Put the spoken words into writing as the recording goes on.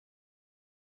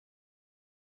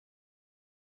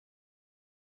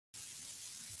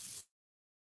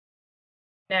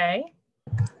Nay.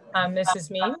 I'm Mrs.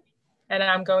 Mean, and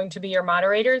I'm going to be your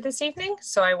moderator this evening.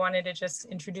 So I wanted to just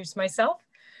introduce myself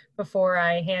before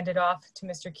I hand it off to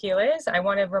Mr. Quiles. I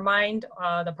want to remind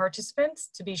the participants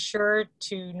to be sure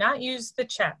to not use the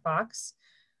chat box.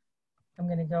 I'm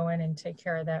going to go in and take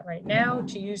care of that right now,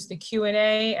 to use the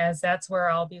Q&A, as that's where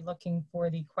I'll be looking for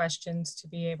the questions to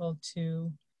be able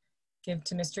to give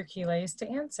to Mr. Quiles to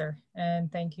answer. And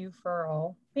thank you for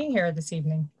all being here this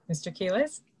evening. Mr.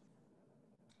 Quiles.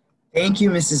 Thank you,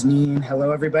 Mrs. Mean.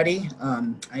 Hello, everybody.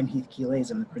 I'm Heath Quiles.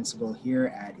 I'm the principal here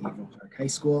at Averill Park High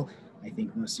School. I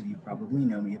think most of you probably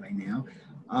know me by now.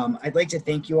 I'd like to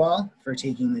thank you all for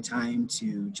taking the time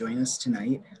to join us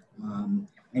tonight.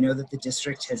 I know that the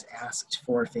district has asked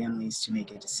for families to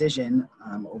make a decision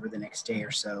over the next day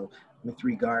or so with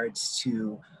regards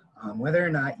to whether or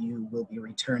not you will be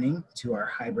returning to our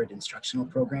hybrid instructional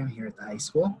program here at the high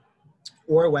school,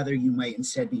 or whether you might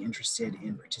instead be interested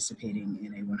in participating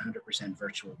in a 100%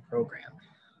 virtual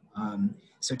program.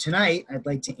 So tonight, I'd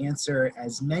like to answer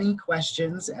as many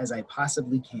questions as I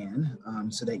possibly can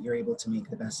so that you're able to make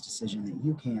the best decision that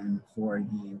you can for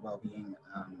the well-being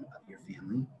of your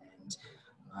family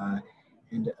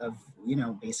and of,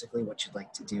 basically what you'd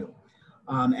like to do.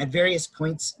 At various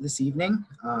points this evening,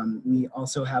 we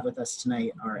also have with us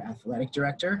tonight our athletic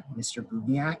director, Mr.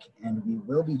 Bubniak, and we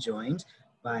will be joined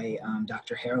by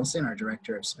Dr. Harrelson, our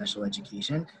Director of Special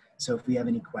Education. So if we have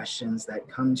any questions that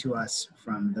come to us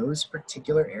from those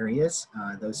particular areas,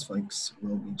 those folks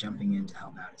will be jumping in to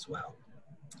help out as well.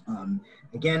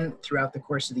 Again, throughout the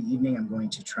course of the evening, I'm going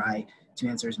to try to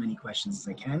answer as many questions as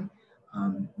I can.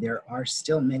 There are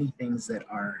still many things that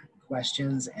are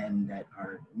questions and that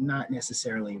are not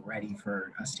necessarily ready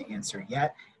for us to answer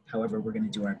yet. However, we're going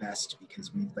to do our best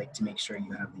because we'd like to make sure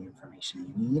you have the information that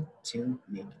you need to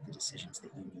make the decisions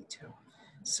that you need to.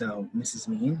 So, Mrs.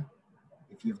 Mean,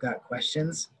 if you've got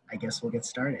questions, I guess we'll get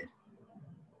started.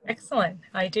 Excellent.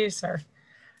 I do, sir.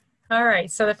 All right.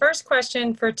 So the first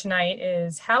question for tonight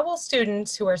is, how will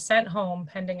students who are sent home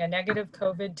pending a negative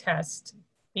COVID test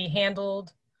be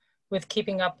handled with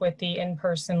keeping up with the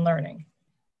in-person learning?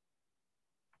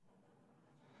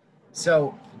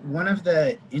 So one of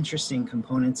the interesting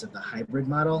components of the hybrid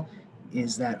model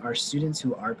is that our students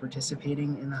who are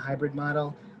participating in the hybrid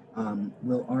model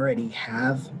will already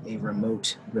have a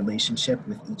remote relationship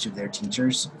with each of their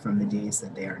teachers from the days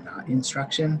that they are not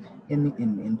in-person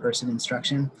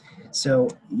instruction. So,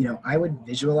 I would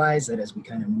visualize that as we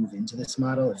kind of move into this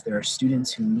model, if there are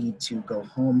students who need to go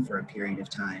home for a period of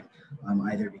time,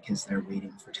 either because they're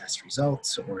waiting for test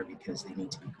results or because they need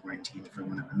to be quarantined for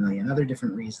one of a million other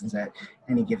different reasons at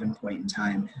any given point in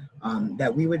time,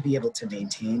 that we would be able to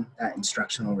maintain that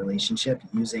instructional relationship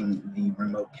using the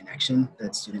remote connection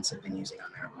that students have been using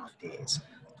on their off days.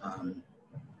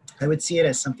 I would see it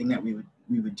as something that we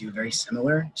would do very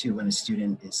similar to when a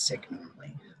student is sick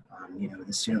normally.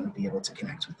 The student would be able to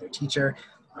connect with their teacher.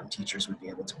 Teachers would be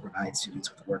able to provide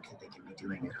students with work that they can be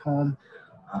doing at home.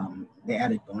 The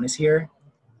added bonus here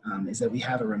is that we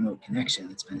have a remote connection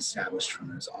that's been established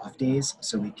from those off days,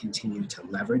 so we continue to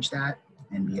leverage that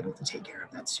and be able to take care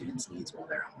of that student's needs while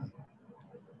they're home.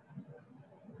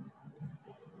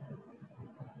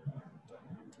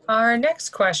 Our next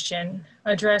question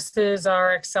addresses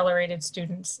our accelerated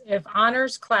students. If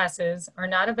honors classes are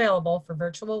not available for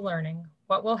virtual learning,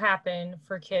 what will happen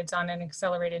for kids on an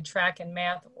accelerated track in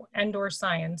math and/or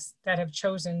science that have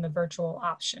chosen the virtual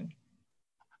option?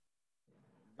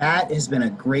 That has been a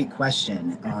great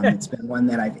question. It's been one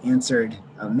that I've answered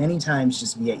many times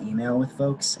just via email with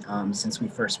folks since we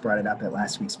first brought it up at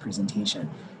last week's presentation.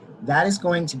 That is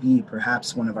going to be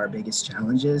perhaps one of our biggest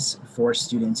challenges for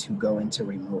students who go into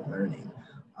remote learning.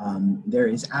 There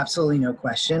is absolutely no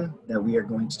question that we are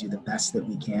going to do the best that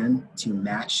we can to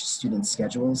match students'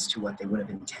 schedules to what they would have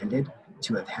intended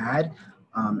to have had.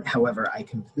 However, I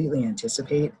completely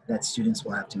anticipate that students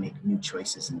will have to make new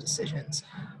choices and decisions.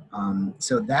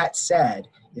 So that said,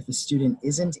 if a student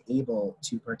isn't able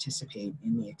to participate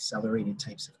in the accelerated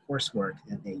types of coursework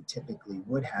that they typically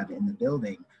would have in the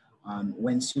building,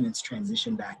 when students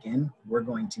transition back in, we're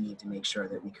going to need to make sure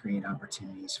that we create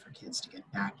opportunities for kids to get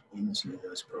back into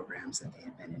those programs that they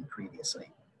had been in previously.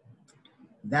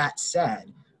 That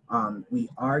said, we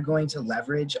are going to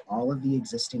leverage all of the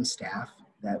existing staff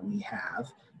that we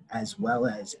have, as well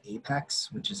as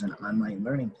Apex, which is an online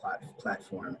learning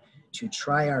platform, to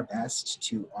try our best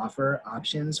to offer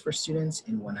options for students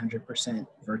in 100%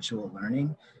 virtual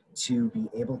learning to be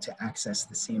able to access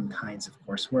the same kinds of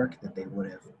coursework that they would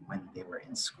have when they were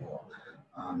in school.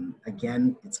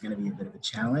 Again, it's going to be a bit of a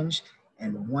challenge,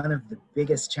 And one of the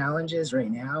biggest challenges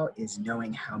right now is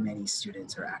knowing how many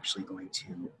students are actually going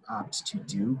to opt to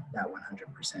do that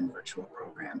 100% virtual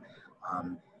program.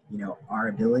 You know, our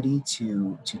ability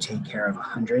to take care of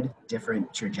 100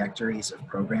 different trajectories of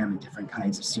program and different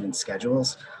kinds of student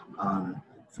schedules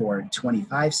for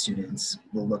 25 students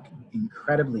will look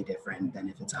incredibly different than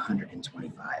if it's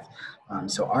 125.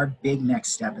 So our big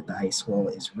next step at the high school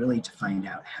is really to find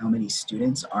out how many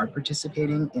students are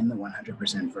participating in the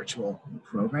 100% virtual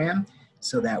program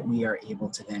so that we are able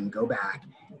to then go back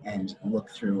and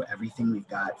look through everything we've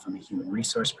got from a human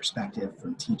resource perspective,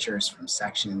 from teachers, from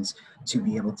sections, to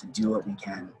be able to do what we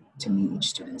can to meet each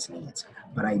student's needs.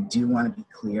 But I do want to be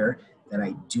clear that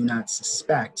I do not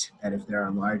suspect that if there are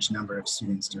a large number of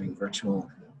students doing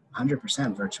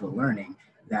 100% virtual learning,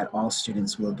 that all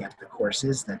students will get the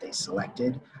courses that they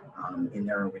selected in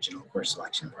their original course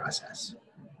selection process.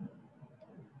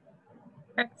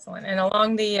 Excellent. And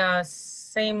along the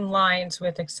same lines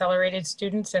with accelerated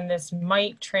students, and this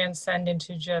might transcend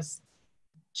into just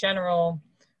general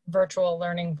virtual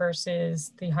learning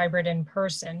versus the hybrid in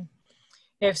person.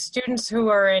 If students who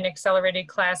are in accelerated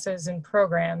classes and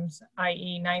programs,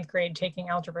 i.e. ninth grade taking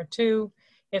Algebra 2,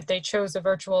 if they chose a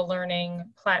virtual learning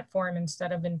platform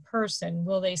instead of in person,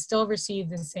 will they still receive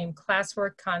the same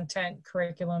classwork, content,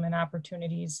 curriculum, and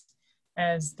opportunities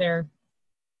as their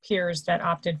peers that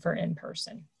opted for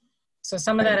in-person? So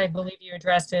some of that, I believe you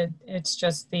addressed it. It's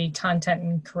just the content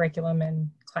and curriculum and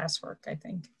classwork, I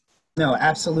think. No,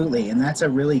 absolutely. And that's a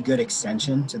really good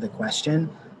extension to the question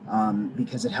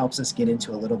because it helps us get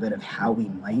into a little bit of how we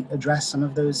might address some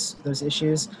of those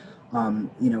issues. You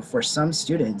know, for some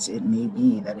students, it may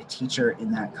be that a teacher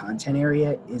in that content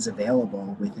area is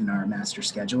available within our master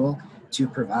schedule to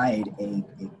provide a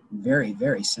very,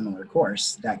 very similar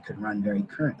course that could run very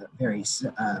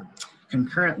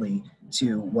concurrently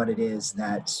to what it is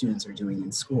that students are doing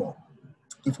in school.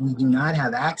 If we do not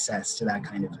have access to that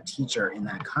kind of a teacher in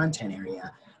that content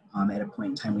area at a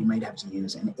point in time, we might have to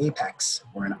use an APEX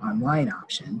or an online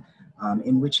option,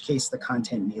 in which case the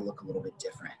content may look a little bit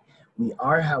different. We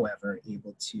are, however,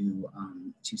 able to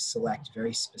select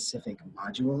very specific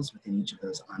modules within each of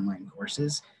those online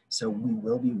courses. So we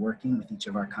will be working with each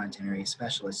of our content area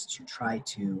specialists to try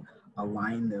to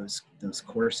align those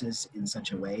courses in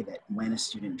such a way that when a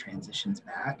student transitions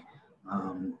back,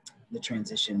 the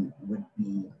transition would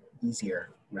be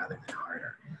easier rather than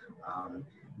harder.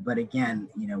 But again,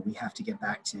 you know, we have to get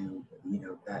back to, you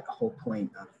know, that whole point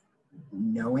of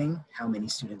knowing how many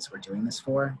students we're doing this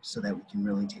for so that we can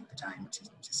really take the time to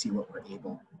see what we're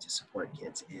able to support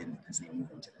kids in as they move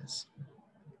into this.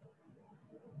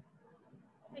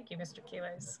 Thank you, Mr.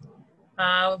 Quiles.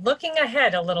 Looking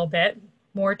ahead a little bit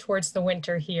more towards the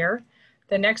winter here,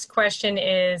 the next question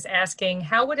is asking,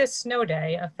 how would a snow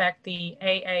day affect the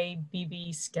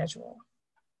AABB schedule?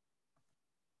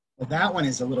 Well, that one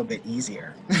is a little bit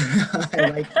easier. I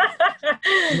like that.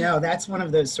 No, that's one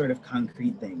of those sort of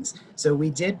concrete things. So we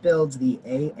did build the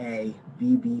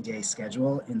AABB day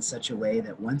schedule in such a way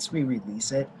that once we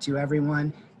release it to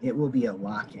everyone, it will be a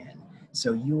lock-in.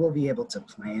 So you will be able to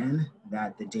plan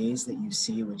that the days that you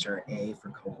see, which are A for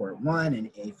cohort 1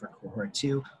 and A for cohort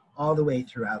 2, all the way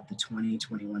throughout the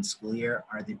 2021 school year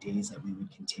are the days that we would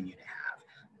continue to have.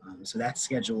 So that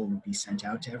schedule would be sent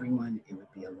out to everyone. It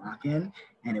would be a lock-in,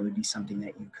 and it would be something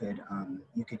that you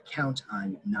could count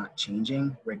on not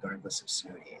changing regardless of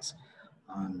snow days.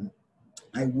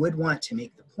 I would want to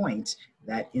make the point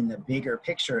that in the bigger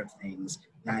picture of things,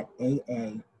 that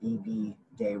AABB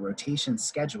day rotation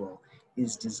schedule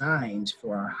is designed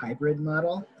for our hybrid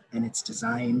model, and it's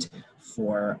designed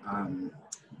for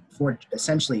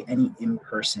essentially any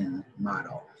in-person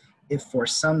model. If for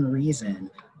some reason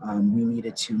we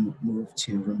needed to move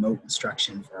to remote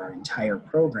instruction for our entire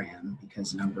program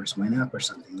because numbers went up or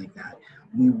something like that,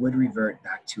 we would revert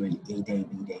back to an A-day,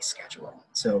 B-day schedule.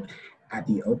 So at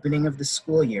the opening of the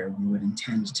school year, we would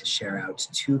intend to share out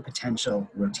 2 potential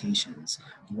rotations.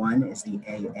 One is the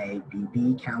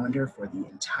AABB calendar for the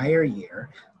entire year,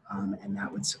 and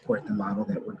that would support the model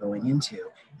that we're going into.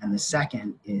 And the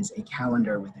second is a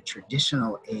calendar with a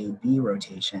traditional A-B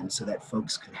rotation so that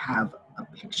folks could have a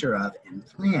picture of and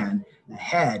plan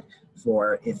ahead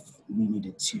for if we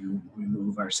needed to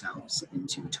remove ourselves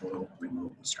into total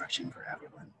remote instruction for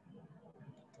everyone.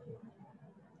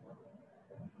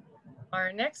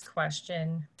 Our next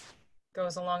question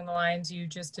goes along the lines you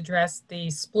just addressed, the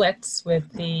splits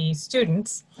with the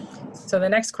students. So the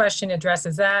next question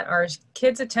addresses that. Are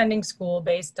kids attending school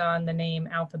based on the name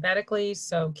alphabetically?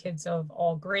 So kids of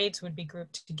all grades would be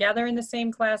grouped together in the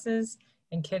same classes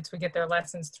and kids would get their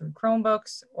lessons through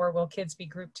Chromebooks, or will kids be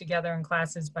grouped together in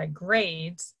classes by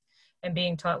grades and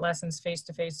being taught lessons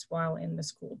face-to-face while in the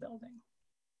school building?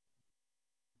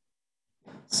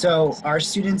 So our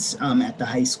students at the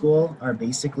high school are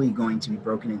basically going to be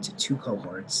broken into two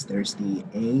cohorts. There's the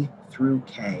A through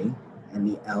K and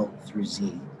the L through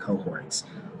Z cohorts.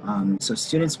 So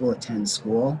students will attend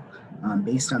school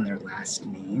based on their last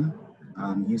name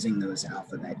using those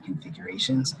alphabet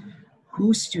configurations.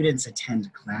 Who students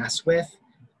attend class with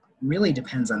really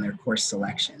depends on their course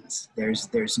selections.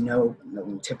 There's no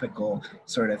typical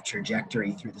sort of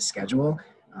trajectory through the schedule.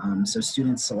 So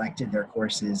students selected their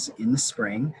courses in the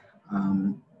spring.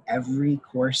 Every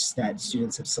course that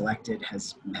students have selected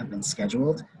have been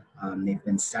scheduled. They've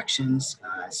been sections.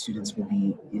 Students will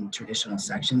be in traditional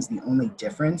sections. The only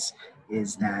difference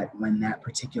is that when that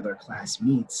particular class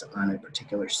meets on a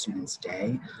particular student's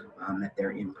day, that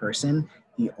they're in person,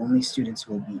 the only students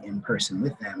who will be in person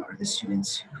with them are the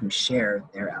students who share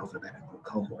their alphabetical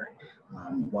cohort,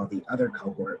 while the other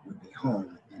cohort would be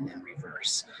home and then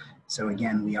reverse. So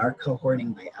again, we are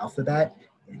cohorting by alphabet.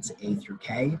 It's A through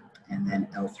K and then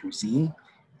L through Z.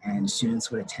 And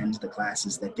students would attend the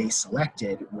classes that they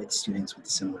selected with students with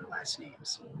similar last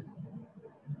names.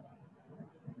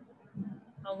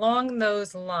 Along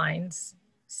those lines,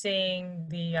 seeing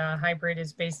the hybrid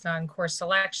is based on course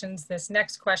selections, this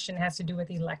next question has to do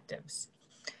with electives.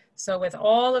 So with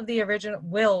all of the original,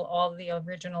 will all of the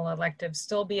original electives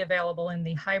still be available in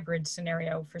the hybrid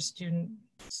scenario for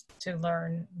students to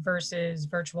learn versus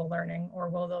virtual learning, or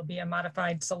will there be a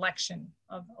modified selection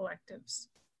of electives?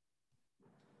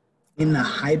 In the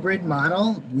hybrid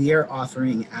model, we are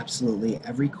offering absolutely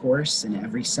every course and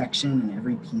every section and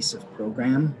every piece of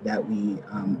program that we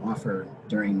offer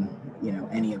during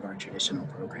any of our traditional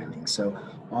programming. So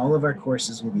all of our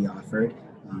courses will be offered,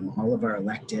 all of our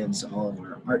electives, all of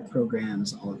our art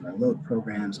programs, all of our LOTE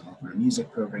programs, all of our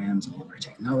music programs, all of our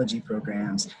technology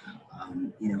programs,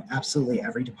 absolutely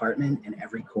every department and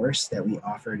every course that we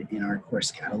offered in our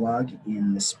course catalog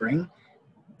in the spring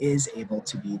is able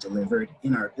to be delivered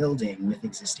in our building with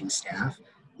existing staff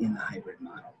in the hybrid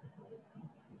model.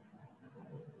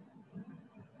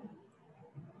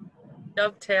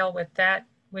 Dovetail with that,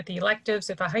 with the electives,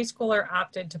 if a high schooler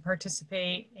opted to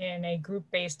participate in a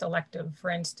group-based elective, for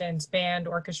instance, band,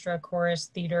 orchestra, chorus,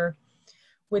 theater,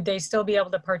 would they still be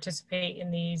able to participate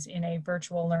in these in a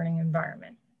virtual learning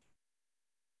environment?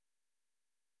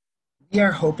 We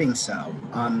are hoping so.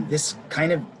 This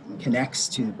kind of connects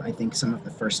to, I think, some of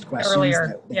the first questions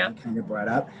earlier, that we kind of brought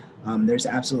up. There's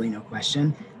absolutely no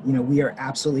question. We are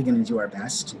absolutely going to do our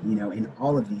best, in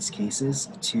all of these cases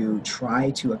to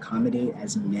try to accommodate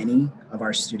as many of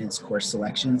our students' course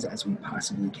selections as we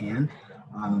possibly can.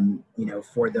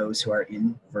 For those who are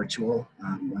in virtual,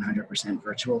 100%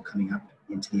 virtual coming up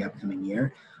into the upcoming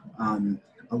year.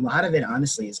 A lot of it,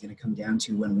 honestly, is going to come down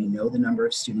to when we know the number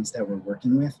of students that we're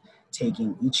working with,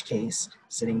 taking each case,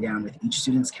 sitting down with each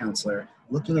student's counselor,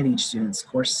 looking at each student's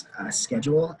course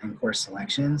schedule and course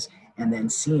selections, and then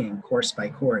seeing course by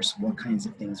course what kinds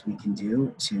of things we can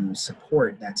do to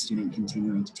support that student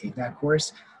continuing to take that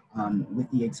course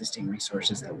with the existing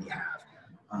resources that we have.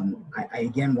 I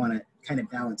again want to kind of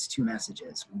balance two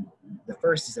messages. The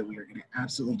first is that we are going to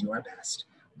absolutely do our best.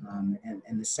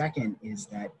 And the second is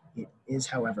that it is,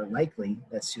 however, likely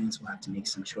that students will have to make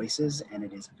some choices, and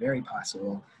it is very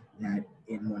possible that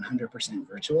in 100%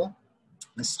 virtual,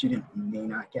 a student may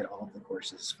not get all of the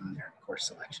courses from their course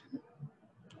selection.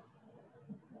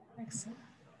 Excellent.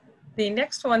 The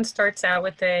next one starts out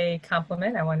with a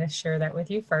compliment. I want to share that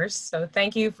with you first. So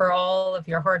thank you for all of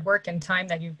your hard work and time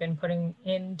that you've been putting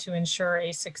in to ensure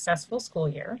a successful school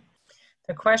year.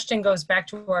 The question goes back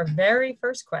to our very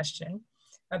first question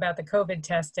about the COVID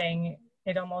testing.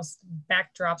 It almost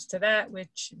backdrops to that,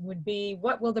 which would be,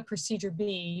 what will the procedure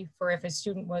be for if a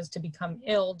student was to become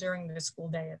ill during the school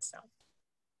day itself?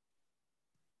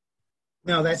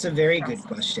 No, that's a very good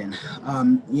question.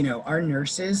 Our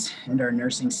nurses and our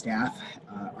nursing staff,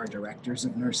 our directors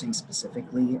of nursing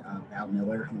specifically, Val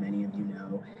Miller, who many of you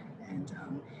know,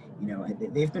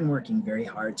 and they've been working very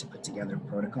hard to put together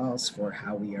protocols for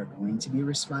how we are going to be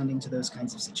responding to those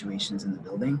kinds of situations in the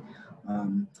building.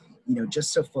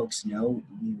 Just so folks know,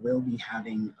 we will be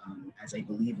having, as I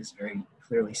believe is very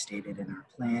clearly stated in our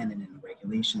plan and in the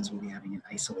regulations, we'll be having an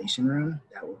isolation room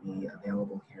that will be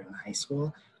available here in the high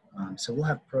school. So we'll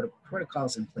have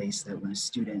protocols in place that when a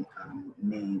student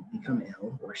may become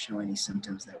ill or show any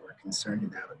symptoms that we're concerned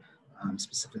about,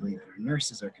 specifically that our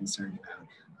nurses are concerned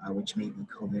about, which may be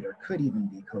COVID or could even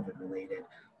be COVID related,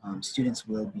 students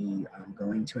will be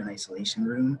going to an isolation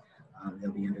room.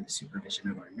 They'll be under the supervision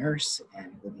of our nurse,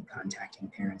 and we'll be contacting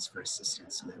parents for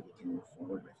assistance so that we can move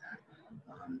forward with that.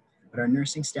 But our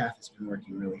nursing staff has been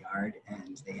working really hard,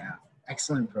 and they have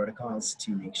excellent protocols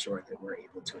to make sure that we're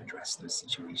able to address those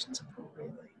situations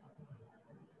appropriately.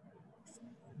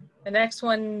 The next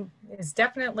one is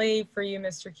definitely for you,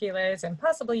 Mr. Quiles, and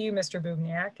possibly you, Mr.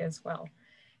 Bubniak, as well.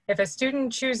 If a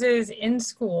student chooses in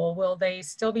school, will they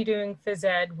still be doing phys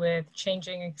ed with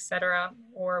changing, etc.,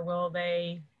 or will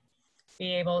they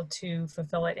be able to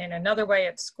fulfill it in another way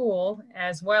at school,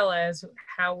 as well as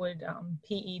how would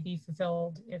PE be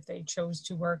fulfilled if they chose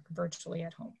to work virtually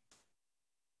at home?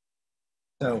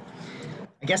 So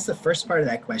I guess the first part of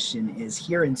that question is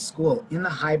here in school, in the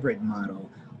hybrid model,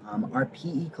 our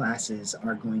PE classes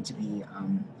are going to be,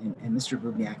 and Mr.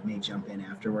 Bubniak may jump in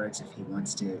afterwards if he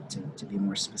wants to be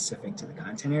more specific to the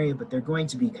content area, but they're going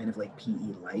to be kind of like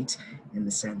PE light in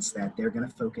the sense that they're going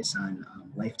to focus on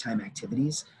lifetime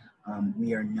activities.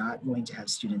 We are not going to have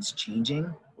students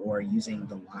changing or using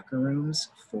the locker rooms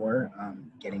for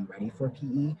getting ready for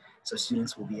PE. So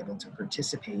students will be able to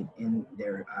participate in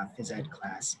their phys ed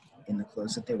class in the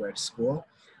clothes that they wear to school.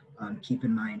 Keep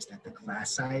in mind that the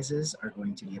class sizes are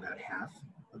going to be about half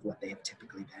of what they have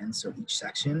typically been. So each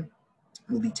section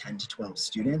will be 10 to 12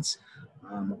 students.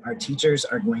 Our teachers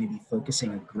are going to be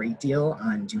focusing a great deal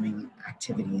on doing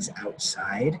activities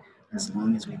outside as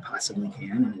long as we possibly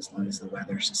can and as long as the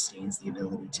weather sustains the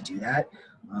ability to do that.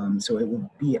 So it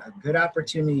will be a good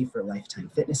opportunity for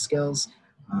lifetime fitness skills,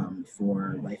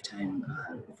 for lifetime,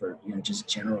 for just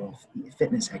general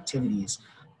fitness activities.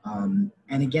 And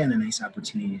again, a nice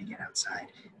opportunity to get outside.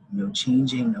 No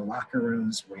changing, no locker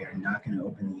rooms. We are not going to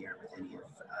open the air with any of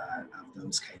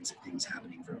those kinds of things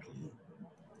happening for PE.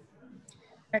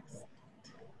 Excellent.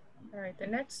 All right, the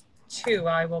next two,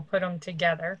 I will put them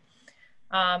together,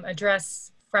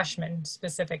 address freshmen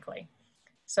specifically.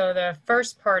 So the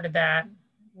first part of that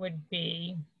would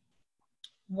be,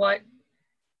 what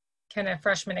can a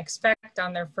freshman expect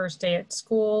on their first day at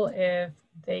school if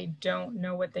they don't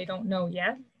know what they don't know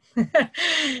yet?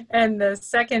 And the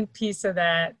second piece of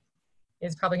that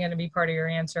is probably going to be part of your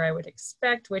answer, I would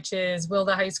expect, which is, will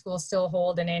the high school still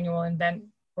hold an annual event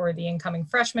for the incoming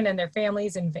freshmen and their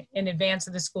families in advance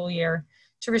of the school year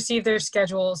to receive their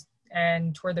schedules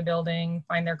and tour the building,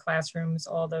 find their classrooms,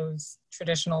 all those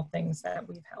traditional things that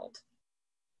we've held?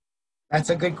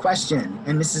 That's a good question.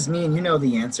 And Mrs. Mean, you know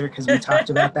the answer because we talked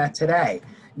about that today.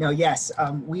 No, yes,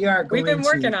 we are going to. We've been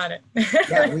working on it.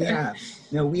 Yeah, we have.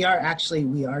 No, we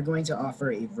are going to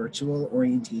offer a virtual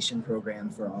orientation program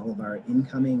for all of our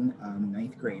incoming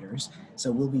ninth graders.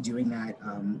 So we'll be doing that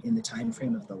in the time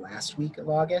frame of the last week of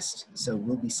August. So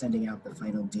we'll be sending out the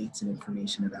final dates and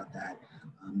information about that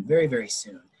very, very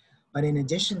soon. But in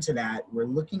addition to that, we're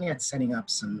looking at setting up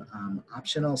some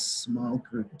optional small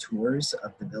group tours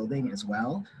of the building as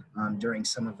well during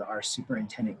some of our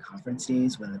superintendent conference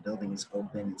days when the building is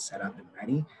open and set up and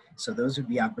ready. So those would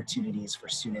be opportunities for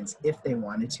students, if they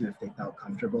wanted to, if they felt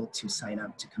comfortable, to sign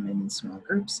up to come in small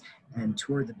groups and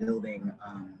tour the building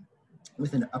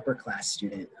with an upper class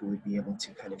student who would be able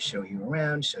to kind of show you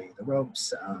around, show you the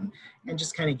ropes, and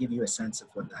just kind of give you a sense of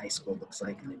what the high school looks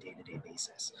like on a day-to-day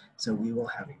basis. So we will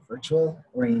have a virtual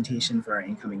orientation for our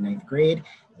incoming ninth grade,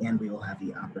 and we will have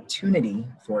the opportunity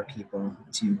for people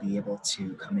to be able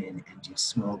to come in and do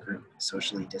small group,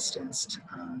 socially distanced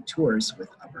tours with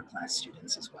upper class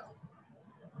students as well.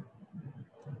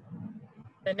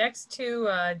 The next two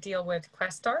deal with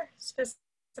Questar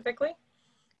specifically.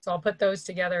 So I'll put those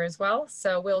together as well.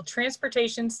 So will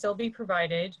transportation still be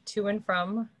provided to and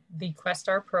from the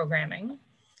Questar programming?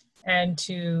 And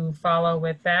to follow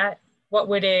with that, what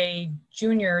would a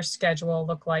junior schedule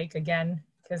look like, again,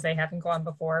 because they haven't gone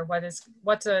before?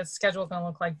 What's a schedule going to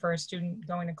look like for a student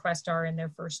going to Questar in their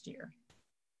first year?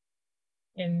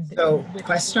 So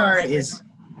Questar is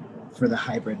for the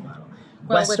hybrid model.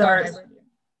 Well, with our hybrid.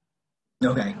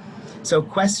 Okay, so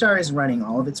Questar is running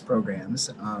all of its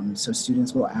programs. So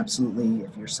students will absolutely,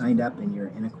 if you're signed up and you're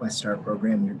in a Questar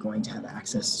program, you're going to have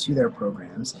access to their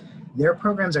programs. Their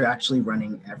programs are actually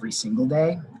running every single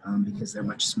day because they're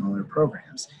much smaller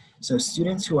programs. So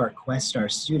students who are Questar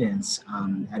students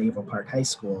at Averill Park High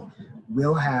School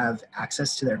will have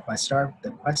access to their Questar, the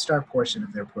Questar portion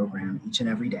of their program each and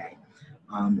every day.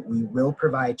 We will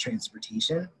provide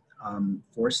transportation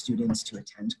for students to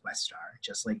attend Questar,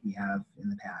 just like we have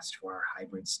in the past for our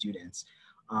hybrid students.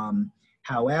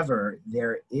 However,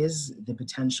 there is the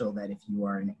potential that if you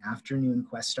are an afternoon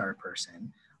Questar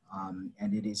person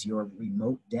and it is your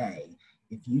remote day,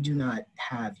 if you do not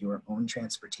have your own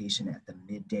transportation at the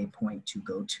midday point to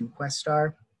go to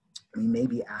Questar, we may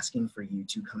be asking for you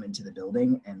to come into the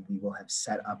building, and we will have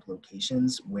set up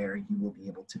locations where you will be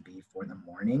able to be for the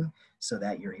morning so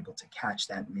that you're able to catch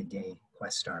that midday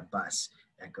Questar bus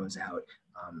that goes out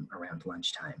around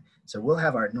lunchtime. So we'll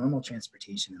have our normal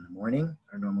transportation in the morning,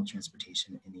 our normal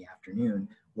transportation in the afternoon.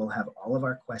 We'll have all of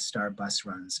our Questar bus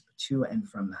runs to and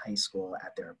from the high school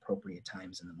at their appropriate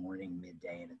times in the morning,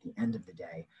 midday, and at the end of the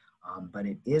day. But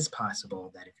it is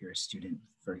possible that if you're a student,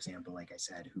 for example, like I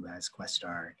said, who has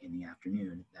Questar in the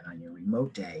afternoon, then on your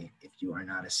remote day, if you are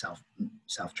not a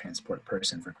self-transport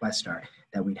person for Questar,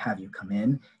 that we'd have you come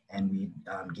in and we'd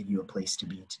give you a place to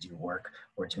be to do work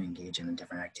or to engage in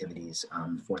different activities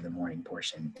for the morning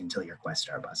portion until your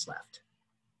Questar bus left.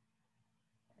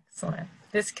 Excellent.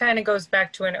 This kind of goes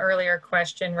back to an earlier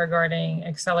question regarding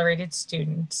accelerated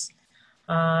students.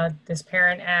 This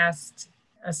parent asked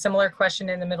a similar question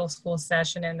in the middle school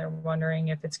session, and they're wondering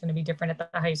if it's going to be different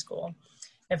at the high school.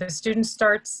 If a student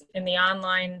starts in the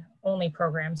online only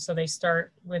program, so they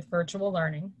start with virtual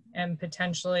learning and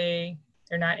potentially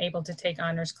they're not able to take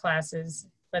honors classes,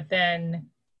 but then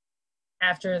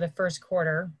after the first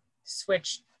quarter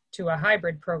switch to a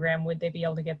hybrid program, would they be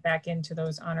able to get back into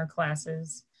those honor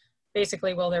classes?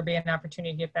 Basically, will there be an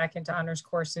opportunity to get back into honors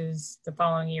courses the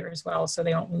following year as well, so they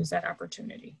don't lose that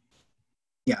opportunity?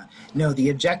 Yeah, no, the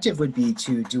objective would be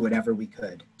to do whatever we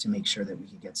could to make sure that we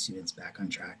could get students back on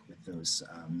track with those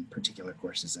particular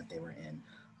courses that they were in.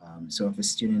 So if a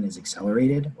student is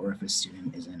accelerated or if a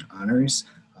student is in honors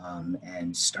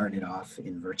and started off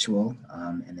in virtual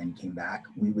and then came back,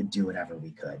 we would do whatever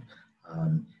we could.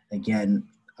 Again,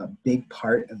 a big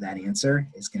part of that answer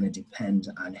is going to depend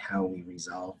on how we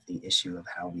resolve the issue of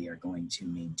how we are going to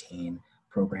maintain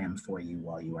program for you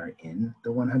while you are in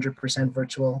the 100%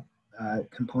 virtual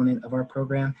component of our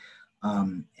program.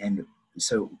 And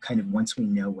so kind of once we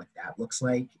know what that looks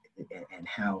like and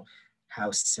how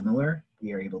similar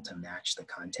we are able to match the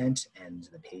content and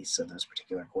the pace of those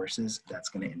particular courses, that's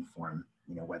going to inform,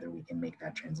 you know, whether we can make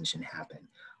that transition happen.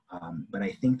 But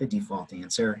I think the default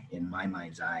answer in my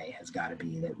mind's eye has got to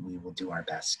be that we will do our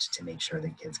best to make sure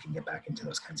that kids can get back into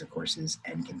those kinds of courses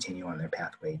and continue on their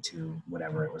pathway to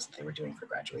whatever it was that they were doing for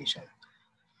graduation.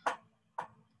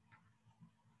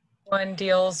 One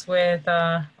deals with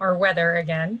our weather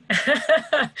again,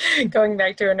 going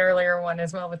back to an earlier one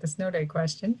as well with the snow day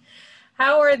question.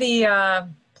 How are the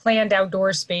planned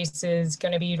outdoor spaces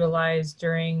going to be utilized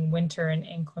during winter and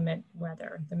inclement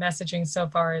weather? The messaging so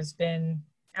far has been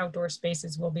outdoor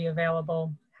spaces will be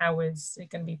available. How is it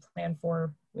going to be planned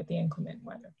for with the inclement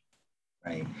weather?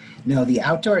 Right. No, the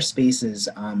outdoor spaces,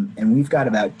 and we've got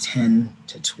about 10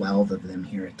 to 12 of them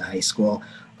here at the high school.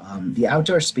 The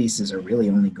outdoor spaces are really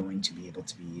only going to be able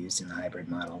to be used in the hybrid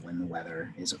model when the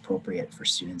weather is appropriate for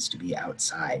students to be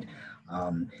outside.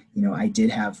 You know, I did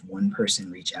have one person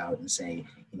reach out and say,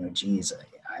 you know, geez,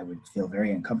 I would feel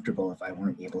very uncomfortable if I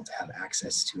weren't able to have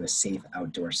access to a safe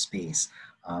outdoor space.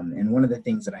 And one of the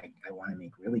things that I want to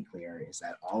make really clear is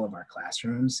that all of our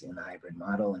classrooms in the hybrid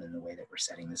model and in the way that we're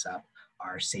setting this up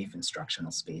are safe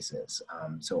instructional spaces.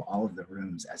 So all of the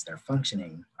rooms as they're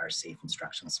functioning are safe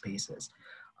instructional spaces.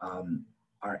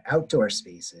 Our outdoor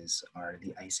spaces are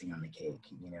the icing on the cake.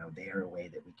 You know, they are a way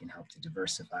that we can help to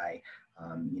diversify,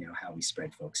 you know, how we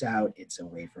spread folks out. It's a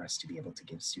way for us to be able to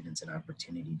give students an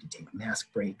opportunity to take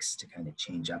mask breaks, to kind of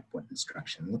change up what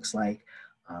instruction looks like.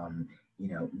 You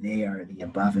know, they are the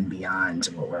above and beyond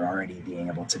to what we're already being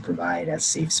able to provide as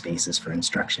safe spaces for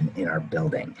instruction in our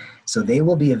building. So they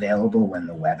will be available when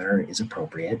the weather is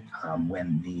appropriate,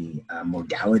 when the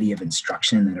modality of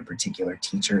instruction that a particular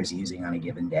teacher is using on a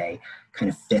given day kind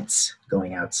of fits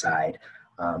going outside.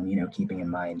 You know, keeping in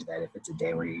mind that if it's a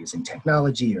day where you're using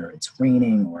technology or it's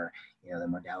raining or, you know, the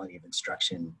modality of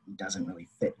instruction doesn't really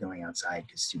fit going outside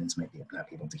because students might not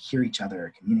be able to hear each other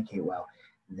or communicate well,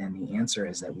 then the answer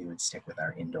is that we would stick with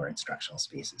our indoor instructional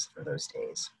spaces for those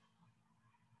days.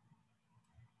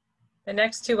 The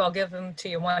next two, I'll give them to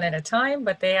you one at a time,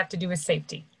 but they have to do with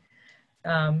safety.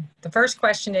 The first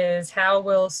question is, how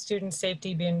will student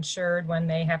safety be ensured when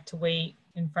they have to wait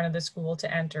in front of the school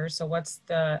to enter? So what's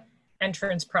the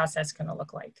entrance process going to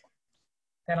look like?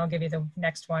 Then I'll give you the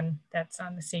next one that's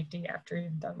on the safety after you're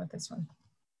done with this one.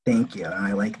 Thank you.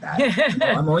 I like that.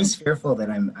 Well, I'm always fearful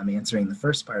that I'm answering the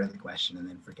first part of the question and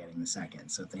then forgetting the second.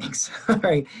 So thanks. All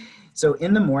right. So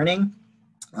in the morning,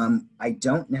 I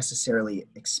don't necessarily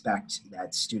expect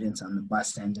that students on the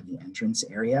bus end of the entrance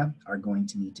area are going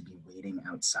to need to be waiting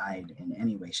outside in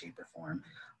any way, shape, or form.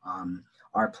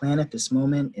 Our plan at this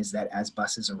moment is that as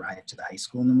buses arrive to the high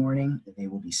school in the morning, they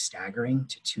will be staggering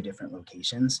to 2 different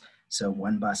locations. So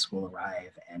one bus will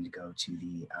arrive and go to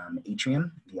the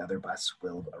atrium. The other bus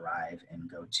will arrive and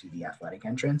go to the athletic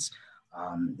entrance.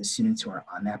 The students who are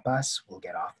on that bus will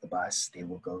get off the bus. They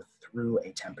will go through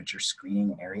a temperature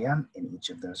screening area in each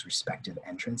of those respective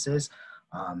entrances.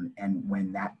 And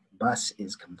when that bus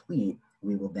is complete,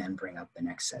 we will then bring up the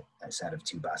next set of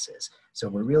 2 buses. So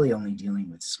we're really only dealing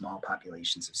with small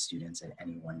populations of students at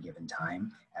any one given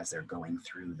time as they're going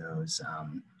through those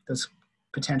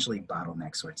potentially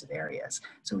bottleneck sorts of areas.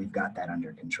 So we've got that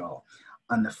under control.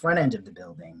 On the front end of the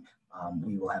building,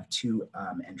 we will have 2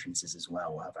 entrances as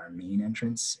well. We'll have our main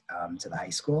entrance to the high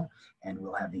school, and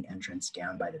we'll have the entrance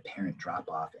down by the parent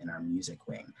drop-off in our music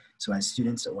wing. So as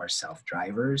students who are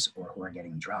self-drivers or who are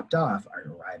getting dropped off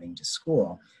are arriving to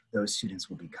school, those students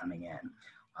will be coming in.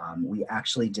 We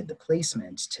actually did the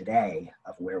placement today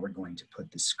of where we're going to put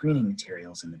the screening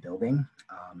materials in the building,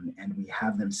 and we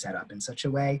have them set up in such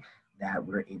a way that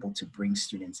we're able to bring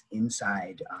students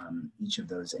inside each of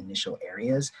those initial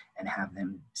areas and have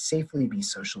them safely be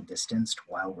social distanced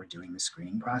while we're doing the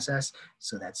screening process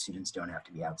so that students don't have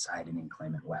to be outside in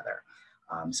inclement weather.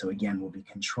 So again, we'll be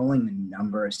controlling the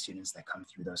number of students that come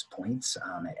through those points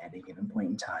at any given point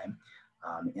in time.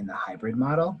 In the hybrid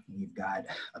model, we've got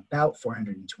about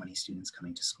 420 students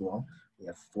coming to school. We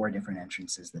have 4 different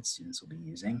entrances that students will be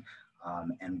using.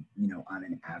 And on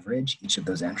an average, each of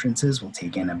those entrances will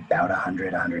take in about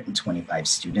 125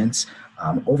 students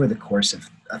over the course of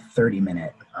a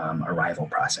 30-minute arrival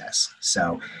process.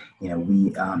 So,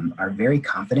 we are very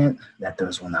confident that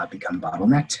those will not become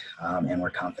bottlenecked, and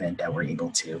we're confident that we're able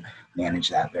to manage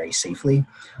that very safely.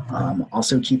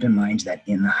 Also keep in mind that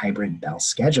in the hybrid bell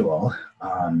schedule,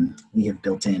 we have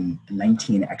built in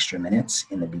 19 extra minutes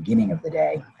in the beginning of the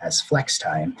day as flex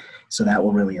time. So that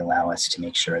will really allow us to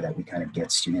make sure that we kind of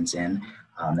get students in,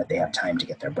 that they have time to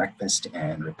get their breakfast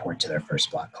and report to their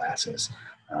first block classes.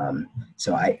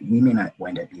 So we may not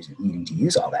wind up needing to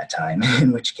use all that time,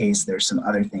 in which case there's some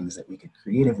other things that we could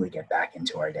creatively get back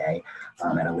into our day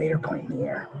at a later point in the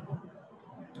year.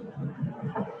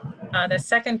 The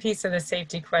second piece of the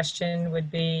safety question would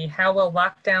be, how will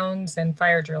lockdowns and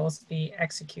fire drills be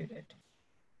executed?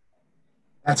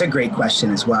 That's a great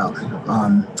question as well.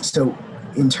 So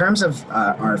in terms of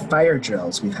our fire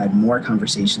drills, we've had more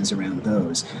conversations around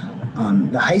those.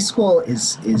 The high school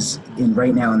is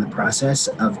right now in the process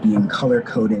of being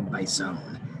color-coded by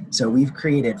zone. So we've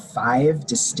created 5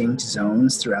 distinct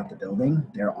zones throughout the building.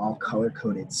 They're all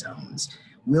color-coded zones.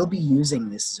 We'll be using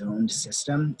this zoned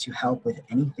system to help with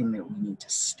anything that we need to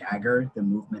stagger the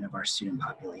movement of our student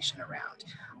population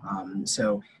around.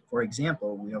 So for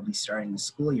example, we'll be starting the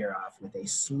school year off with a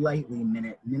slightly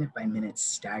minute by minute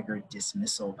staggered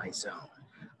dismissal by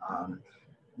zone.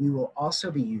 We will also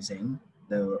be using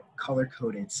the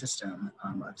color-coded system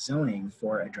of zoning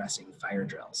for addressing fire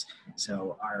drills.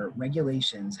 So our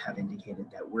regulations have indicated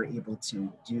that we're able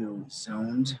to do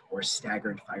zoned or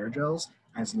staggered fire drills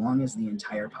as long as the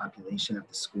entire population of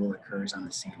the school occurs on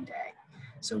the same day.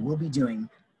 So we'll be doing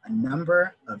a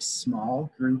number of small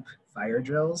group fire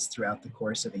drills throughout the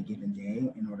course of a given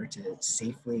day in order to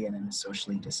safely and in a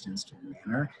socially distanced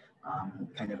manner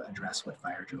kind of address what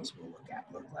fire drills will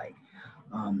look like.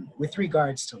 With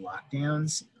regards to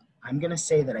lockdowns, I'm going to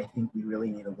say that I think we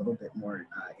really need a little bit more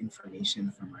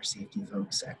information from our safety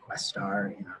folks at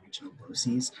Questar and our regional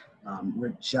BOCES.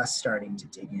 We're just starting to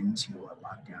dig into what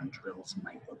lockdown drills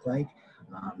might look like.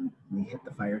 We hit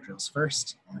the fire drills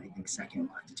first, and I think second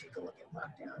we'll have to take a look at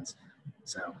lockdowns.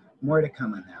 So more to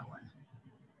come on that one.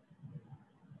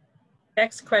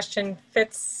 Next question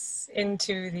fits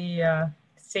into the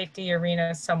safety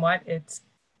arena somewhat. It's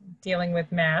dealing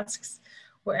with masks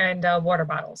and water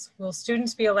bottles. Will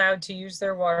students be allowed to use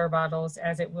their water bottles,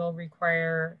 as it will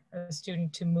require a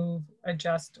student to move,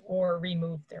 adjust, or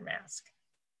remove their mask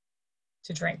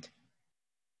to drink?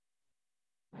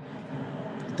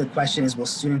 The question is, will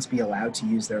students be allowed to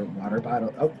use their water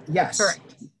bottle? Oh, yes.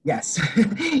 Correct. Yes.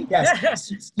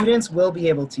 Yes. Students will be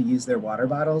able to use their water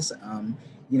bottles.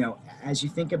 As you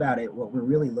think about it, what we're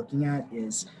really looking at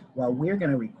is, while we're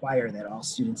going to require that all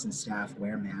students and staff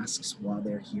wear masks while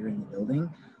they're here in the building,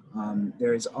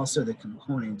 there is also the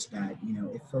component that,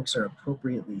 if folks are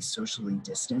appropriately socially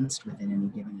distanced within any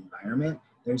given environment,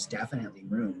 there's definitely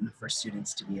room for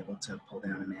students to be able to pull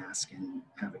down a mask and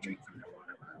have a drink from their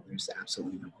water bottle. There's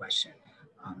absolutely no question.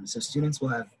 So students will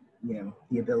have,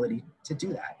 the ability to do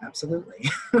that, absolutely,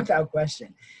 without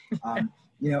question.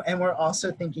 And we're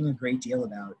also thinking a great deal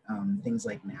about things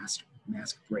like mask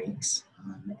breaks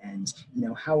and,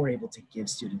 how we're able to give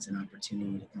students an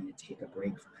opportunity to kind of take a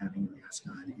break from having a mask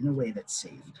on in a way that's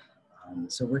safe.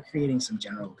 So we're creating some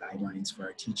general guidelines for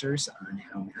our teachers on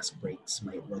how mask breaks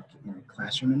might look in a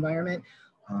classroom environment,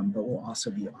 but we'll also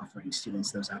be offering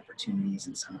students those opportunities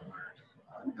in some of our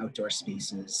outdoor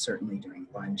spaces, certainly during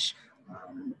lunch.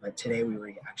 But today we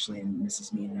were actually, and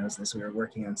Mrs. Mead knows this, we were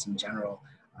working on some general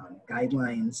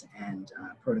guidelines and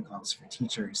protocols for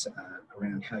teachers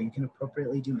around how you can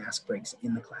appropriately do mask breaks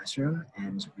in the classroom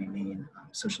and remain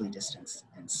socially distanced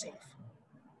and safe.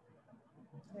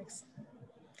 Thanks.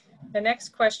 The next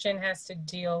question has to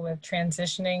deal with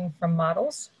transitioning from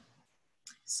models.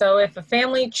 So if a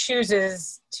family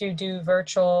chooses to do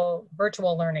virtual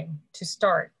learning to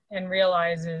start and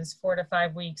realizes 4 to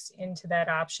 5 weeks into that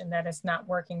option that it's not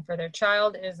working for their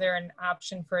child, is there an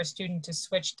option for a student to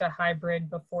switch to hybrid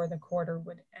before the quarter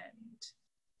would end?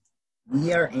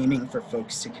 We are aiming for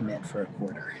folks to commit for a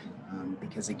quarter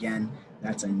because again,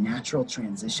 that's a natural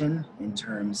transition in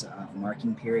terms of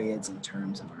marking periods, in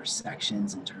terms of our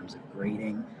sections, in terms of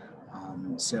grading.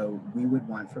 So we would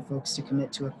want for folks to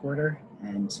commit to a quarter,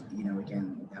 and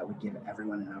again, that would give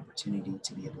everyone an opportunity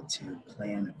to be able to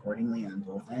plan accordingly on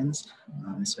both ends,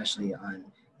 especially on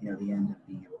the end of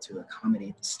being able to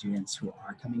accommodate the students who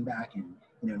are coming back, and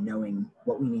knowing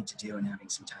what we need to do and having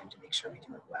some time to make sure we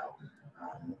do it well.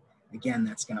 Again,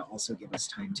 that's going to also give us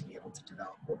time to be able to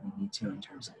develop what we need to in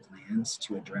terms of plans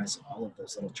to address all of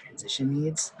those little transition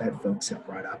needs that folks have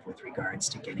brought up with regards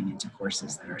to getting into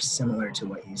courses that are similar to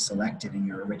what you selected in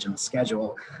your original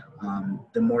schedule.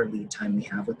 The more lead time we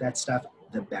have with that stuff,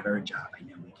 the better job I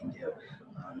know we can do.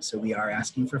 So we are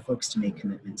asking for folks to make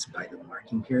commitments by the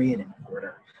marking period and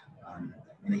quarter.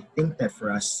 And I think that for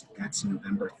us, that's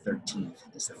November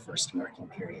 13th is the first marking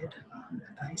period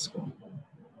at the high school.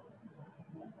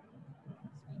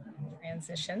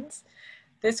 Transitions.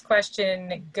 This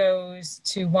question goes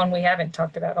to one we haven't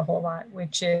talked about a whole lot,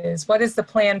 which is, what is the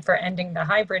plan for ending the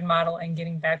hybrid model and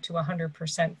getting back to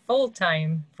 100%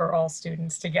 full-time for all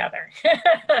students together?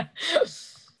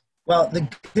 Well, the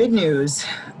good news,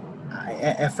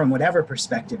 from whatever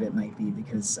perspective it might be,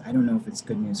 because I don't know if it's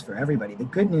good news for everybody, the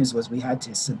good news was we had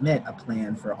to submit a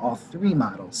plan for all 3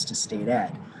 models to state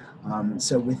ed.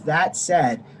 So with that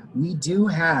said, we do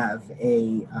have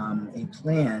a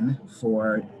plan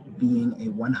for being a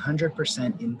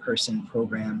 100% in-person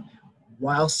program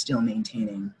while still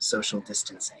maintaining social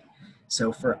distancing.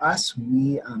 So for us,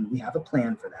 we have a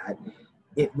plan for that.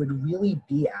 It would really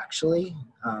be actually,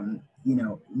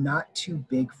 not too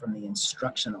big from the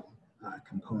instructional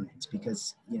component,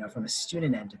 because, from a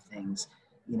student end of things,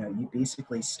 you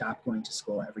basically stop going to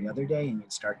school every other day and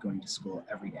you'd start going to school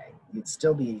every day. You'd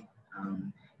still be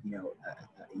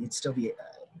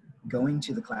going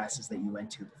to the classes that you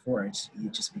went to before.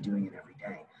 You'd just be doing it every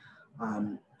day.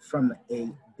 From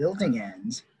a building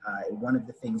end, one of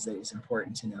the things that is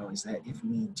important to know is that if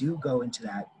we do go into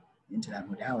that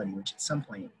modality, which at some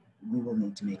point we will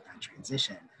need to make that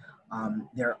transition,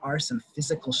 there are some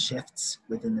physical shifts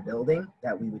within the building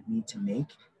that we would need to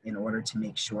make in order to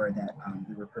make sure that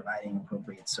we were providing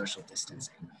appropriate social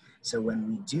distancing. So when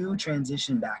we do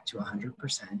transition back to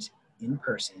 100% in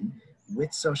person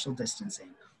with social distancing,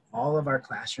 all of our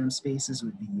classroom spaces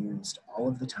would be used all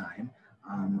of the time.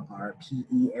 Our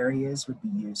PE areas would be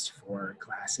used for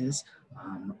classes.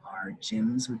 Our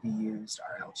gyms would be used,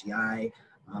 our LGI.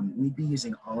 We'd be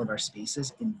using all of our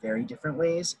spaces in very different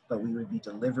ways, but we would be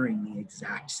delivering the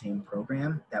exact same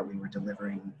program that we were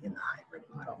delivering in the hybrid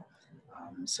model.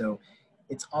 So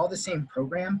it's all the same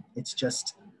program, it's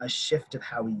just a shift of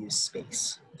how we use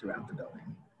space throughout the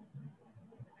building.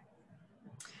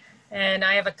 And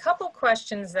I have a couple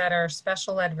questions that are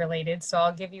special ed related, so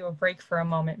I'll give you a break for a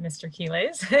moment, Mr.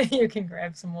 Quiles. You can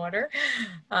grab some water.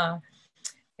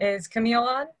 Is Camille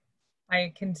on?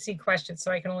 I can see questions,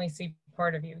 so I can only see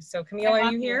part of you. So Camille,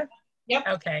 are you here? Yep.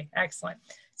 Okay, excellent.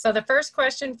 So the first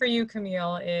question for you,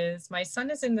 Camille, is my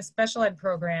son is in the special ed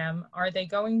program. Are they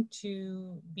going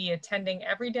to be attending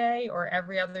every day or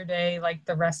every other day like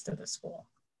the rest of the school?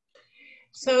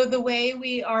 So the way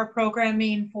we are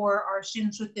programming for our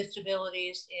students with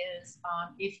disabilities is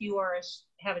if you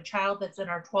have a child that's in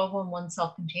our 12-on-1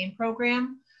 self-contained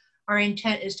program, our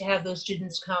intent is to have those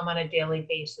students come on a daily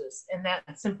basis. And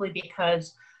that's simply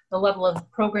because the level of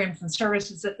programs and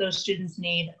services that those students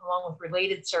need, along with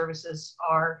related services,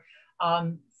 are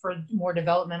for more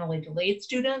developmentally delayed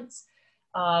students,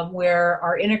 where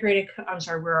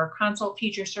our consult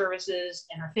teacher services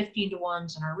and our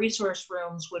 15-to-1s and our resource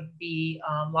rooms would be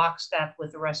lockstep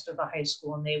with the rest of the high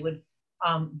school, and they would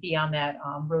be on that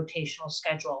rotational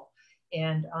schedule.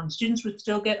 And students would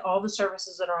still get all the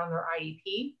services that are on their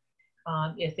IEP.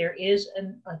 If there is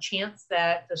a chance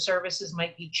that the services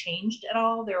might be changed at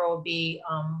all, there will be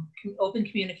open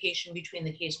communication between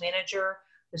the case manager,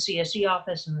 the CSE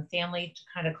office, and the family to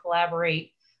kind of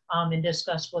collaborate and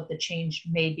discuss what the change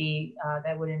may be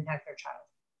that would impact their child.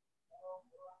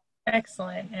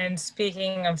 Excellent. And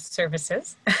speaking of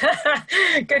services,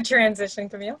 good transition,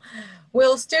 Camille.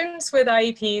 Will students with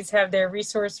IEPs have their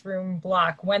resource room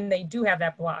block when they do have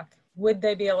that block? Would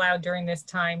they be allowed during this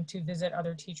time to visit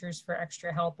other teachers for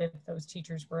extra help if those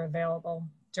teachers were available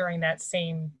during that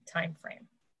same time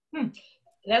frame?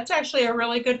 That's actually a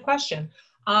really good question.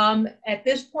 At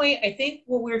this point, I think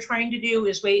what we're trying to do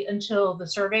is wait until the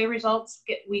survey results,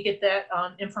 we get that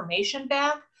information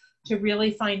back to really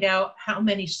find out how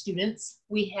many students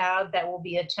we have that will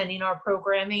be attending our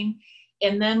programming.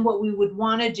 And then what we would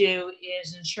want to do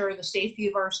is ensure the safety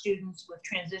of our students with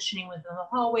transitioning within the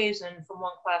hallways and from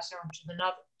one classroom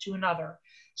to another.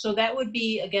 So that would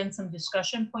be, again, some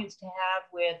discussion points to have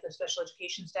with the special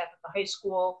education staff at the high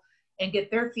school and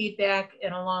get their feedback,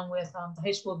 and along with the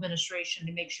high school administration,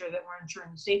 to make sure that we're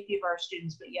ensuring the safety of our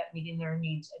students, but yet meeting their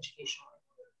needs educationally.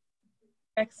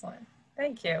 Excellent.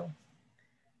 Thank you.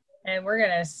 And we're going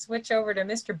to switch over to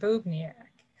Mr. Bubniak.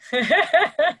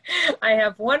 I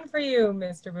have one for you,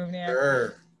 Mr. Bubniak.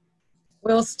 Sure.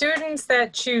 Will students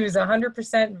that choose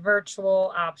 100%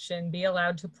 virtual option be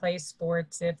allowed to play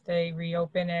sports if they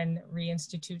reopen and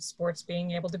reinstitute sports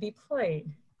being able to be played?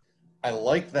 I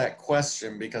like that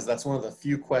question because that's one of the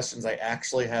few questions I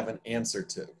actually have an answer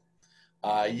to.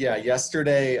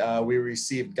 Yesterday we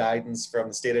received guidance from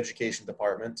the State Education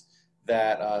Department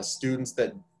that students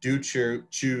that do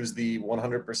choose the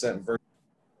 100% virtual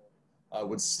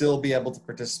would still be able to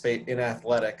participate in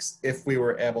athletics if we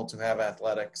were able to have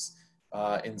athletics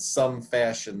in some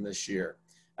fashion this year.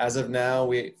 As of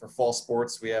now, for fall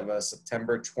sports, we have a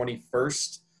September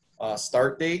 21st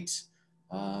start date.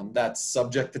 That's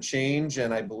subject to change,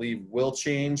 and I believe will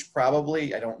change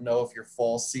probably. I don't know if your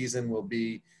fall season will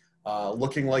be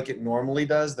looking like it normally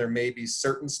does. There may be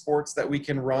certain sports that we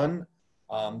can run,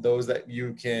 those that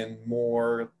you can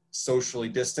more socially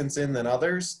distance in than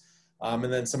others. And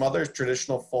then some other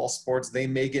traditional fall sports, they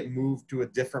may get moved to a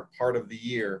different part of the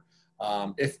year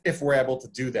if we're able to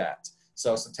do that.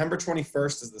 So September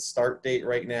 21st is the start date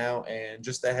right now. And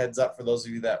just a heads up for those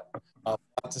of you that want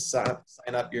to sign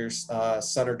up your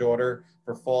son or daughter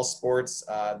for fall sports,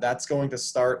 that's going to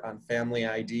start on Family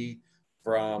ID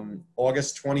from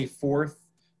August 24th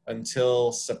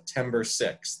until September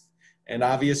 6th. And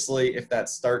obviously, if that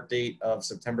start date of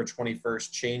September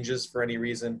 21st changes for any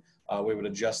reason, we would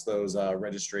adjust those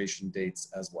registration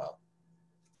dates as well.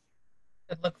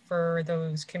 Look for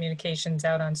those communications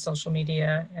out on social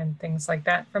media and things like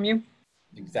that from you?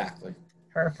 Exactly.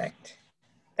 Perfect.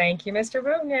 Thank you, Mr.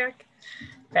 Bubniak.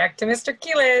 Back to Mr.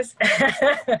 Quiles.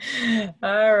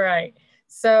 All right.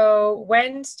 So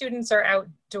when students are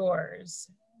outdoors,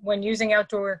 when using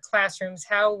outdoor classrooms,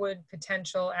 how would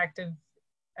potential active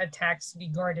attacks be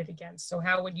guarded against? So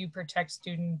how would you protect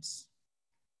students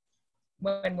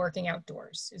when working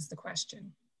outdoors is the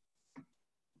question.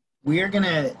 We are going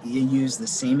to use the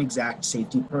same exact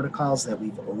safety protocols that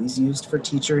we've always used for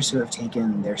teachers who have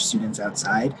taken their students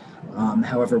outside.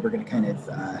 However, we're going to kind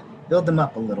of build them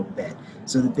up a little bit.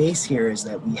 So the base here is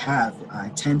that we have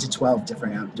 10 to 12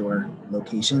 different outdoor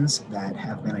locations that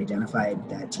have been identified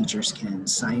that teachers can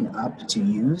sign up to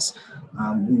use.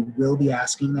 We will be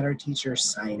asking that our teachers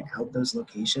sign out those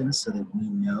locations so that we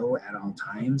know at all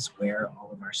times where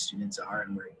all of our students are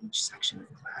and where each section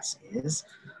of class is.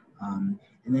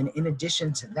 And then in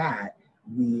addition to that,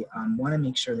 we want to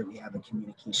make sure that we have a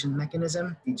communication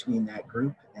mechanism between that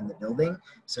group and the building.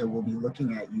 So we'll be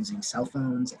looking at using cell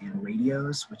phones and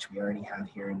radios, which we already have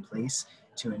here in place,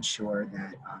 to ensure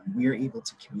that we're able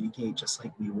to communicate just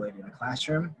like we would in a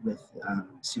classroom with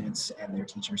students and their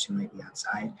teachers who might be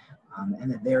outside,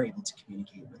 and that they're able to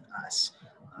communicate with us.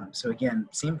 So again,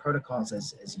 same protocols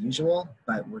as usual,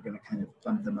 but we're going to kind of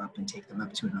bump them up and take them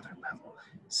up to another level.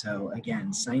 So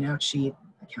again, sign out sheet,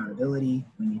 accountability.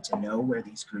 We need to know where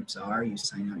these groups are. You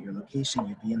sign out your location,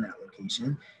 you be in that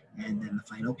location. And then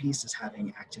the final piece is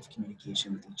having active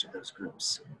communication with each of those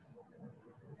groups.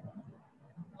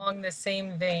 Along the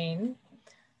same vein,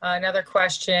 another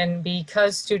question,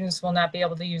 because students will not be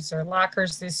able to use their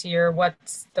lockers this year,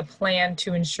 what's the plan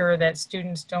to ensure that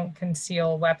students don't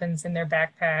conceal weapons in their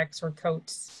backpacks or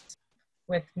coats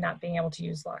with not being able to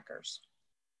use lockers?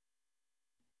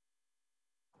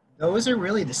 Those are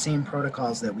really the same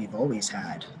protocols that we've always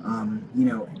had. You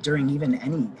know, during even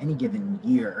any given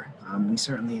year, we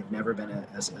certainly have never been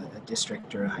a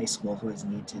district or a high school who has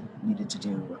needed to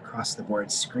do across the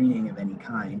board screening of any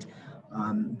kind.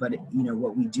 But you know,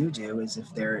 what we do is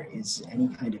if there is any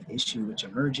kind of issue which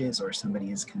emerges, or somebody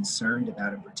is concerned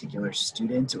about a particular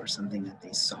student or something that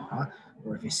they saw,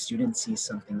 or if a student sees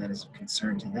something that is of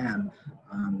concern to them,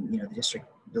 you know, the district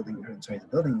the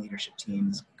building leadership team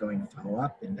is going to follow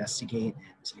up, investigate,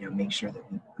 and make sure that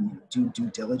we do due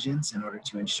diligence in order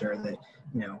to ensure that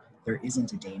there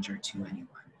isn't a danger to anyone.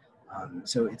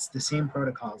 So it's the same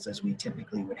protocols as we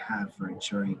typically would have for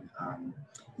ensuring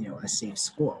a safe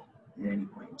school at any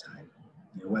point in time.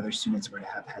 Whether students were to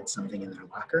have had something in their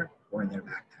locker or in their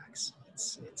backpacks,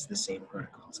 it's the same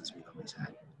protocols as we've always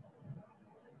had.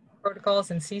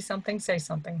 Protocols and see something, say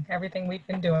something. Everything we've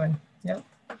been doing. Yep.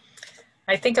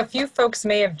 I think a few folks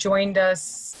may have joined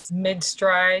us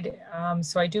mid-stride,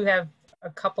 so I do have a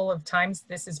couple of times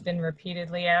this has been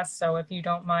repeatedly asked, so if you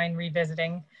don't mind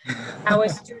revisiting, how a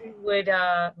student would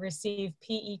receive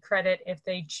PE credit if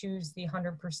they choose the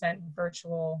 100%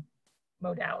 virtual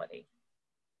modality.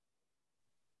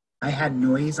 I had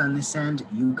noise on this end,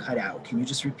 you cut out. Can you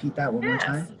just repeat that one more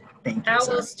time? Thank you. How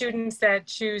will students that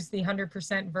choose the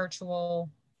 100%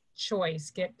 virtual choice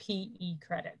get PE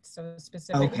credit? So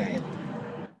specifically. Okay.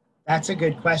 That's a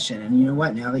good question. And you know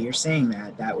what, now that you're saying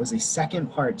that, that was a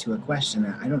second part to a question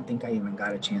that I don't think I even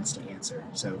got a chance to answer.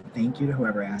 So thank you to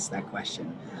whoever asked that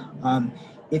question.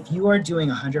 If you are doing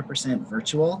 100%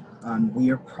 virtual,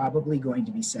 we are probably going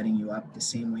to be setting you up the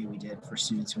same way we did for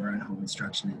students who are on home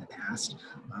instruction in the past.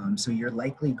 So you're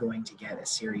likely going to get a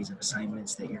series of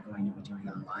assignments that you're going to be doing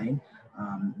online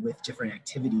with different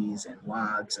activities and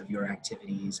logs of your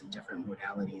activities and different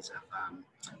modalities of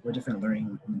or different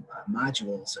learning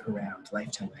modules around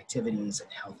lifetime activities and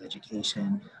health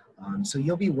education. So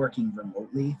you'll be working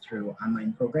remotely through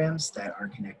online programs that are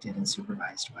connected and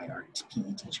supervised by our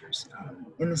PE teachers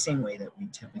in the same way that we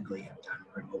typically have done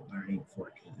remote learning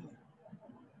for PE.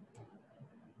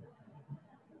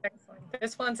 Excellent.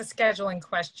 This one's a scheduling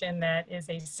question that is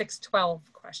a 612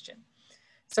 question.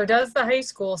 So does the high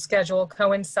school schedule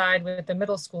coincide with the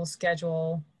middle school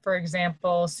schedule? For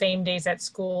example, same days at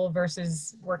school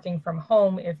versus working from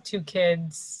home if two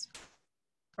kids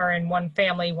are in one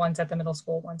family, one's at the middle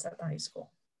school, one's at the high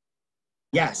school?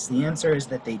 Yes, the answer is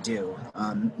that they do.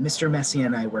 Mr. Messi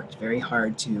and I worked very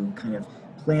hard to kind of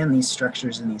plan these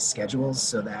structures and these schedules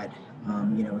so that,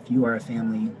 if you are a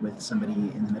family with somebody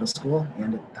in the middle school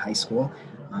and at the high school,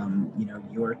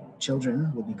 your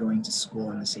children will be going to school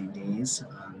on the same days.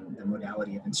 The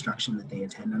modality of instruction that they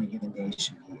attend on a given day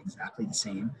should be exactly the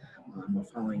same. We're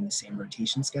following the same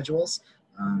rotation schedules.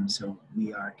 So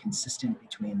we are consistent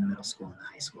between the middle school and the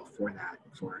high school for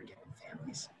our given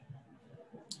families.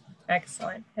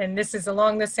 Excellent. And this is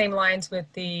along the same lines with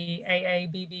the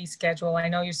AABB schedule. I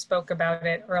know you spoke about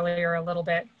it earlier a little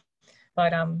bit,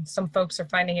 but some folks are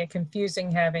finding it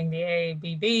confusing having the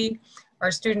AABB.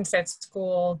 Are students at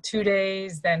school 2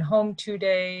 days, then home 2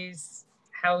 days?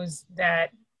 How's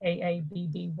that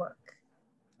AABB work?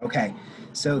 Okay,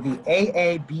 so the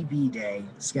AABB day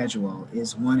schedule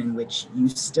is one in which you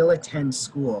still attend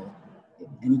school.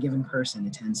 Any given person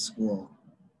attends school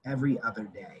every other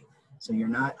day. So you're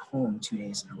not home 2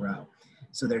 days in a row.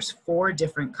 So there's 4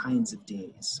 different kinds of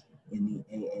days in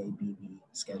the AABB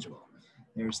schedule.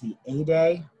 There's the A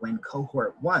day when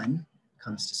cohort 1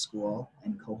 comes to school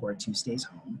and cohort 2 stays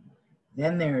home.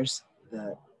 Then there's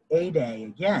the A day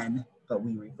again, but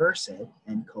we reverse it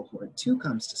and cohort 2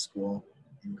 comes to school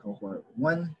and cohort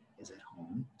 1 is at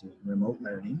home doing remote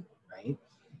learning, right?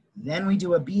 Then we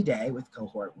do a B day with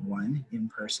cohort 1 in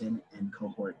person and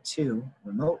cohort 2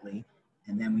 remotely.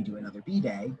 And then we do another B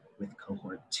day with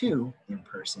cohort 2 in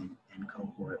person and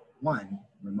cohort 1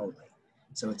 remotely.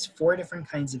 So it's 4 different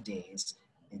kinds of days.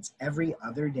 It's every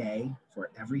other day for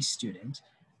every student.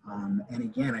 And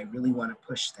again, I really want to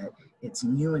push that it's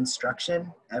new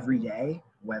instruction every day,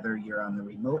 whether you're on the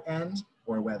remote end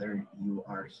or whether you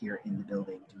are here in the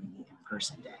building doing the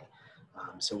in-person day.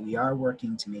 So we are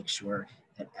working to make sure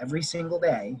that every single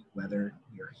day, whether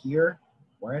you're here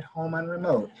or at home on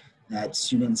remote, that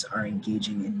students are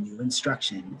engaging in new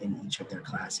instruction in each of their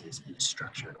classes in a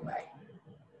structured way.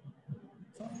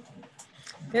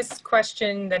 This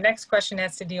question, the next question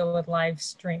has to deal with live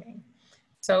streaming.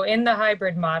 So in the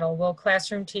hybrid model, will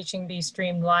classroom teaching be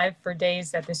streamed live for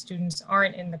days that the students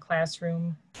aren't in the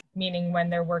classroom, meaning when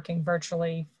they're working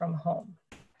virtually from home?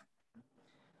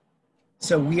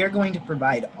 So we are going to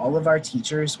provide all of our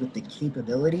teachers with the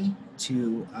capability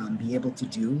to be able to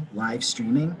do live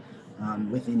streaming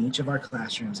within each of our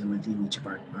classrooms and within each of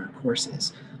our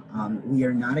courses. We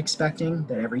are not expecting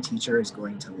that every teacher is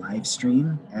going to live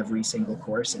stream every single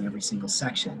course and every single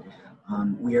section.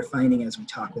 We are finding as we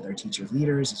talk with our teacher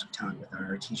leaders, as we talk with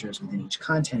our teachers within each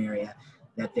content area,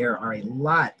 that there are a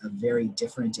lot of very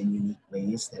different and unique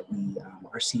ways that we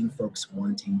are seeing folks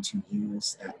wanting to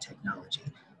use that technology.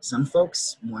 Some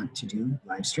folks want to do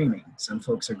live streaming. Some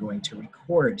folks are going to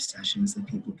record sessions that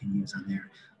people can use on their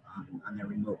on their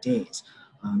remote days.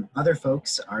 Other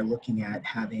folks are looking at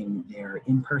having their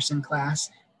in-person class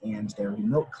and their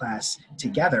remote class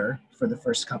together for the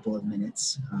first couple of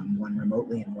minutes, one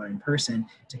remotely and one in person,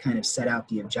 to kind of set out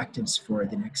the objectives for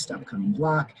the next upcoming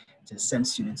block, to send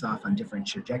students off on different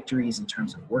trajectories in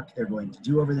terms of work they're going to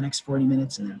do over the next 40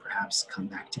 minutes, and then perhaps come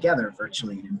back together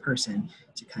virtually and in person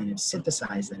to kind of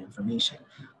synthesize that information.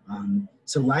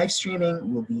 So live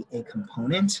streaming will be a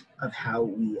component of how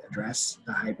we address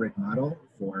the hybrid model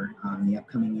for the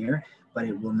upcoming year, but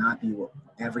it will not be what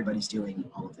everybody's doing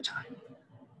all of the time.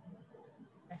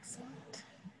 Excellent.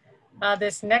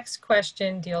 This next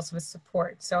question deals with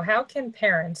support. So how can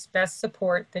parents best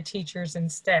support the teachers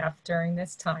and staff during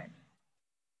this time?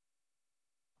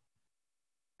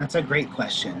 That's a great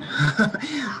question.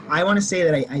 I want to say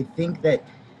that I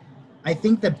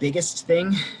think the biggest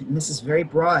thing, and this is very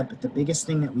broad, but the biggest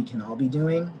thing that we can all be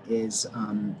doing is,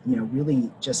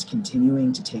 really just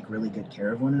continuing to take really good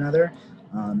care of one another,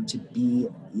 to be,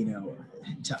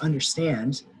 to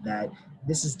understand that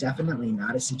this is definitely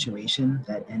not a situation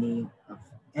that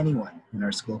anyone in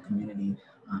our school community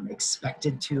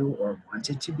expected to or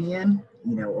wanted to be in,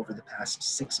 over the past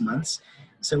 6 months.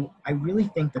 So I really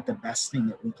think that the best thing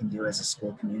that we can do as a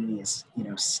school community is,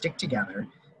 stick together,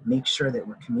 make sure that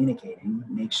we're communicating,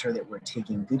 make sure that we're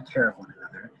taking good care of one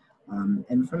another.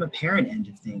 And from a parent end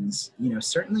of things,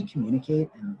 certainly communicate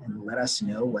and let us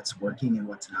know what's working and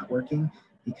what's not working,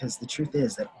 because the truth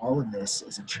is that all of this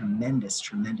is a tremendous,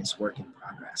 tremendous work in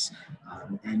progress.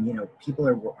 And, people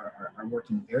are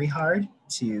working very hard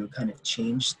to kind of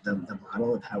change the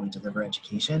model of how we deliver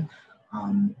education.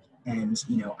 And,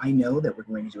 I know that we're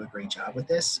going to do a great job with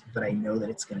this, but I know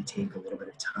that it's going to take a little bit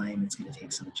of time. It's going to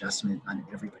take some adjustment on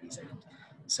everybody's end.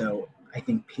 So I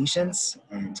think patience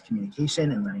and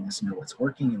communication and letting us know what's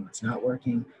working and what's not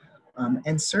working.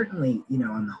 And certainly,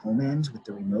 on the home end with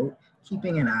the remote,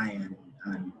 keeping an eye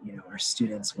on our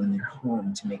students when they're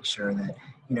home to make sure that,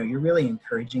 you're really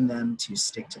encouraging them to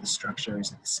stick to the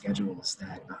structures and the schedules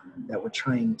that we're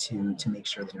trying to make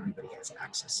sure that everybody has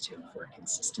access to for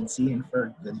consistency and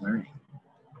for good learning.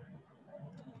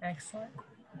 Excellent.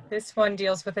 This one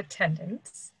deals with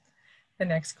attendance. The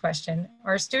next question,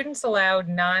 are students allowed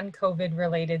non-COVID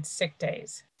related sick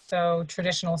days? So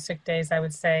traditional sick days, I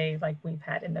would say, like we've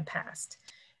had in the past.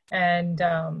 And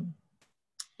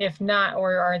if not,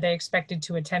 or are they expected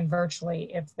to attend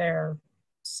virtually if they're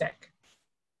sick?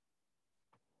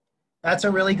 That's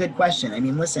a really good question. I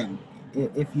mean, listen,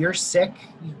 if you're sick,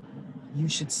 you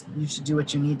should do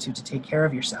what you need to take care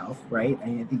of yourself, right?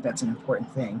 I think that's an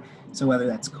important thing. So whether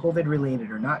that's COVID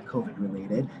related or not COVID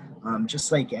related,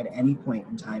 just like at any point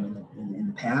in time in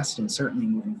the past, and certainly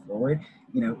moving forward,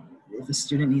 if a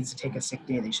student needs to take a sick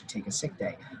day, they should take a sick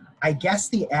day. I guess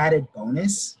the added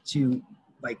bonus to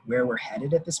like where we're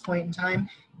headed at this point in time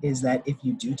is that if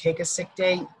you do take a sick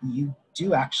day, you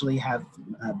do actually have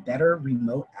better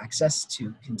remote access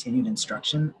to continued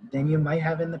instruction than you might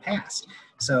have in the past.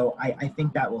 So I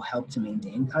think that will help to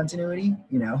maintain continuity,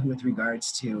 with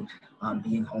regards to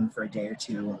being home for a day or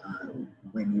two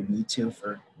when you need to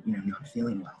for, not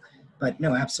feeling well. But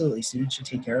no, absolutely, students should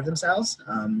take care of themselves,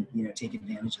 take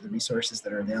advantage of the resources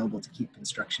that are available to keep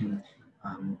instruction,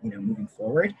 moving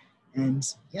forward. And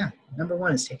yeah, number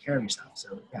one is take care of yourself.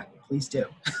 So yeah, please do.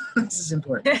 This is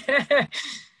important.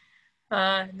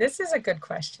 This is a good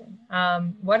question.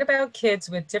 What about kids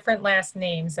with different last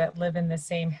names that live in the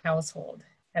same household?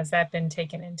 Has that been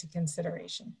taken into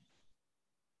consideration?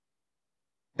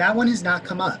 That one has not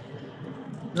come up.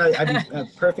 No, I'd be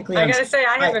perfectly honest. I gotta say,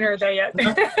 I haven't heard that yet.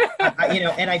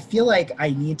 And I feel like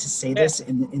I need to say this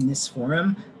in this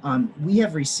forum. We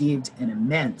have received an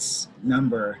immense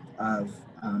number of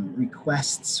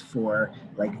requests for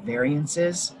like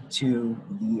variances to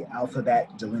the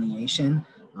alphabet delineation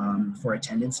for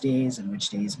attendance days and which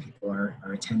days people are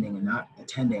attending and not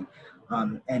attending.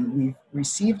 And we've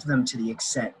received them to the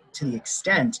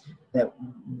extent that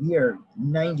we are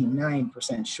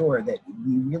 99% sure that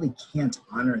we really can't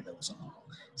honor those all.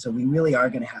 So we really are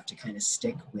going to have to kind of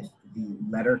stick with the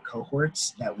letter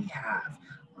cohorts that we have,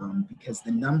 because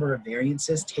the number of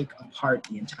variances take apart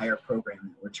the entire program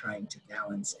that we're trying to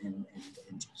balance and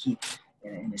to keep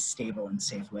in a stable and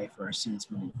safe way for our students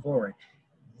moving forward.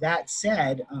 That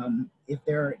said, if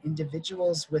there are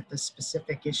individuals with a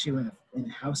specific issue in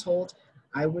a household,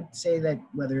 I would say that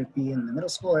whether it be in the middle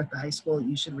school or at the high school,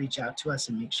 you should reach out to us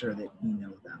and make sure that we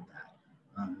know about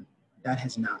that. That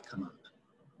has not come up.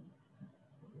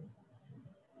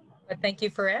 But thank you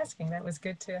for asking. That was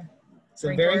good to It's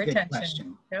a very good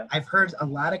question. Yep. I've heard a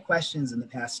lot of questions in the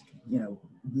past,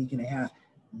 week and a half.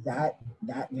 That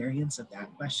variance of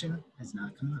that question has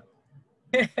not come up.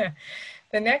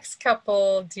 The next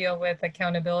couple deal with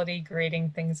accountability,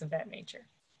 grading, things of that nature.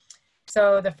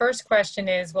 So the first question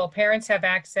is, will parents have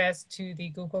access to the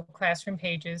Google Classroom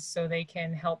pages so they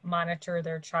can help monitor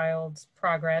their child's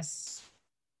progress?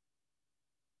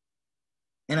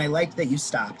 And I like that you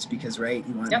stopped because, right,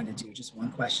 you wanted me to do just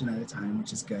one question at a time,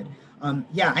 which is good.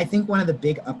 Yeah, I think one of the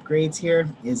big upgrades here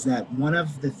is that one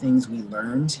of the things we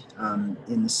learned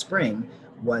in the spring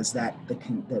was that,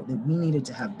 that we needed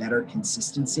to have better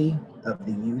consistency of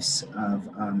the use of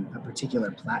a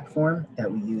particular platform that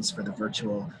we use for the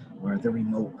virtual or the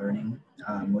remote learning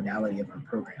modality of our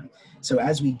program. So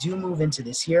as we do move into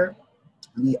this year,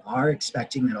 we are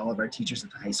expecting that all of our teachers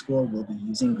at the high school will be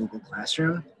using Google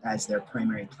Classroom as their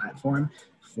primary platform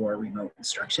for remote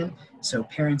instruction. So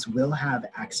parents will have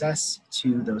access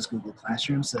to those Google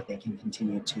Classrooms so that they can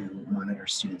continue to monitor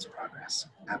students' progress.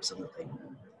 Absolutely.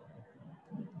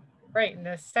 Right, and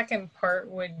the second part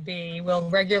would be, will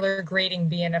regular grading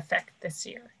be in effect this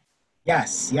year?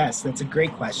 Yes, that's a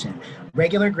great question.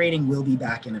 Regular grading will be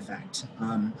back in effect.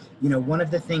 You know, one of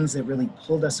the things that really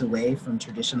pulled us away from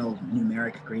traditional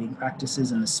numeric grading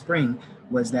practices in the spring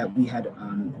was that we had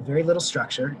very little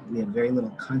structure, we had very little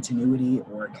continuity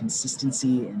or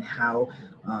consistency in how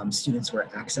students were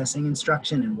accessing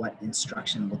instruction and what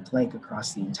instruction looked like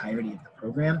across the entirety of the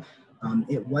program.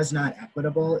 It was not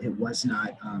equitable, it was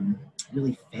not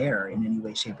really fair in any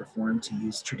way, shape, or form to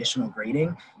use traditional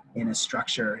grading in a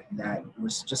structure that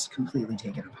was just completely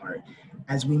taken apart.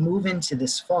 As we move into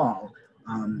this fall,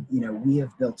 you know, we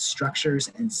have built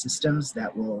structures and systems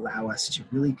that will allow us to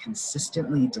really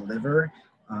consistently deliver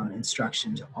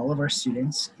instruction to all of our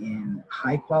students in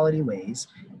high quality ways,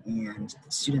 and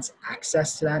students'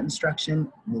 access to that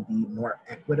instruction will be more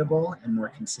equitable and more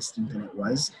consistent than it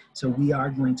was. So we are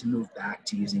going to move back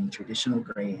to using traditional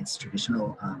grades,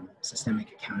 traditional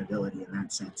systemic accountability in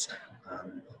that sense.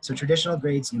 So traditional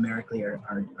grades numerically are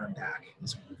back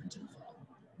as we move into the fall.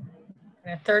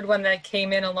 And a third one that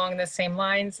came in along the same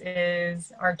lines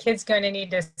is, are kids going to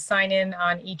need to sign in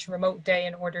on each remote day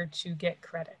in order to get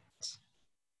credit?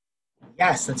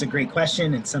 Yes, that's a great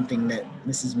question, and something that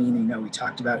Mrs. Meany, you know, we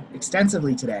talked about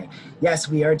extensively today. Yes,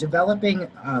 we are developing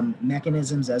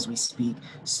mechanisms as we speak.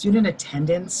 Student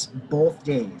attendance both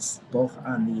days, both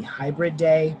on the hybrid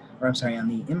day, or I'm sorry, on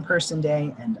the in-person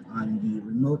day and on the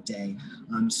remote day,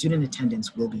 student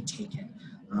attendance will be taken.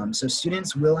 So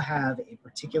students will have a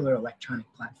particular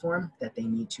electronic platform that they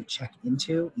need to check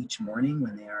into each morning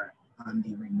when they are on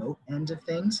the remote end of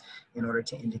things in order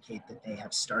to indicate that they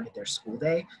have started their school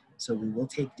day. So we will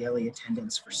take daily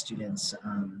attendance for students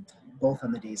both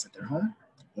on the days that they're home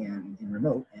and in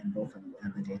remote, and both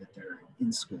on the day that they're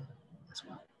in school as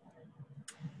well.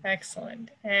 Excellent.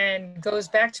 And goes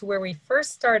back to where we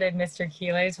first started, Mr.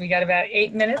 Quiles. We got about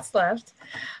 8 minutes left.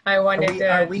 I wanted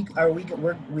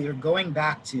We are going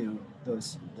back to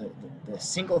those the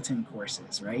Singleton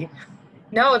courses, right?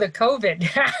 No, the COVID.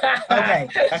 Okay,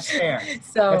 that's fair.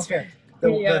 So that's fair.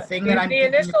 The thing that I'm the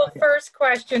initial first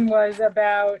question was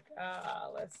about,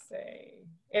 let's say,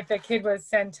 if a kid was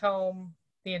sent home,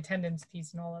 the attendance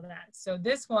piece and all of that. So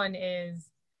this one is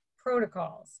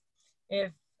protocols.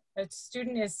 If a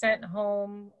student is sent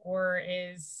home or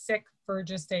is sick for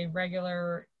just a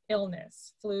regular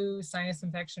illness, flu, sinus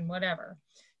infection, whatever,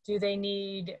 do they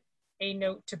need a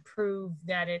note to prove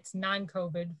that it's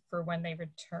non-COVID for when they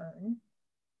return?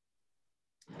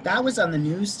 That was on the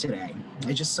news today.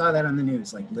 I just saw that on the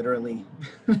news, like literally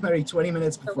 20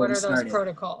 minutes before we started. So what are those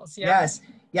protocols? Yeah. Yes.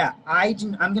 Yeah, I'm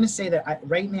going to say that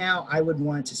right now I would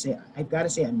want to say, I've got to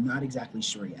say I'm not exactly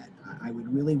sure yet. I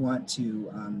would really want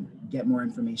to get more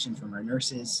information from our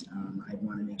nurses. I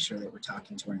want to make sure that we're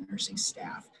talking to our nursing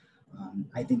staff.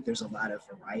 I think there's a lot of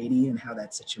variety in how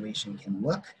that situation can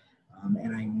look,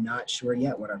 and I'm not sure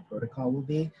yet what our protocol will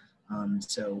be.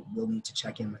 So we'll need to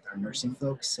check in with our nursing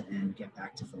folks and get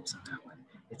back to folks on that one.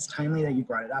 It's timely that you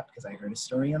brought it up because I heard a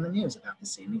story on the news about the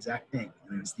same exact thing.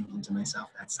 And I was thinking to myself,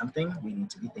 that's something we need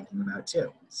to be thinking about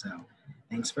too. So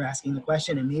thanks for asking the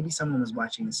question. And maybe someone was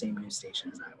watching the same news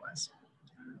station as I was.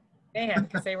 Man,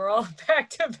 because they were all back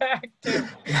to back,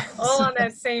 Yes. all on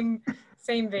that same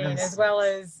vein, Yes. as well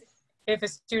as if a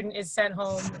student is sent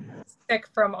home sick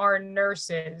from our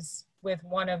nurses with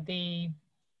one of the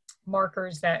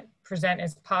markers that present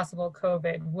as possible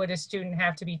COVID, would a student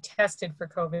have to be tested for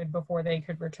COVID before they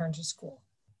could return to school?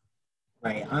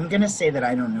 Right. I'm going to say that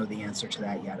I don't know the answer to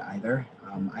that yet either.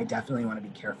 I definitely want to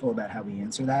be careful about how we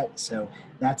answer that. So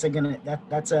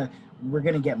we're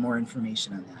going to get more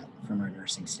information on that from our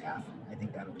nursing staff. I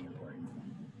think that'll be important.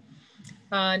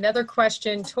 Another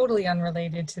question totally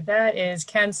unrelated to that is,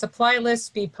 can supply lists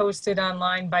be posted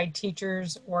online by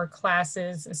teachers or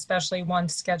classes, especially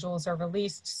once schedules are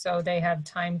released, so they have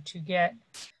time to get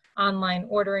online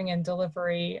ordering and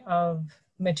delivery of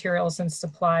materials and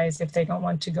supplies if they don't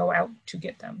want to go out to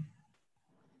get them?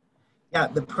 Yeah,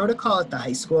 the protocol at the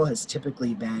high school has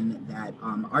typically been that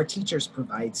our teachers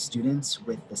provide students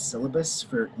with the syllabus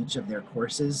for each of their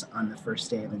courses on the first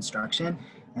day of instruction.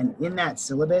 And in that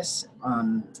syllabus,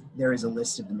 there is a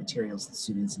list of the materials that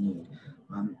students need.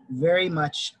 Very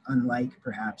much unlike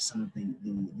perhaps some of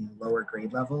the lower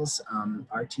grade levels,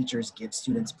 our teachers give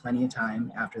students plenty of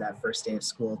time after that first day of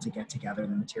school to get together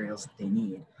the materials that they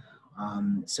need.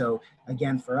 So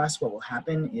again, for us, what will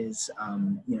happen is,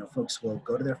 folks will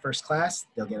go to their first class,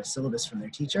 they'll get a syllabus from their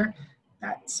teacher.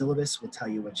 That syllabus will tell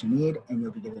you what you need, and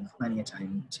you'll be given plenty of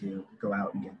time to go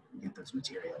out and get those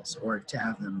materials, or to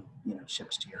have them,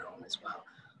 shipped to your home as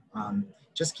well.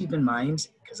 Just keep in mind,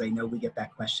 because I know we get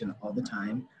that question all the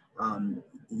time,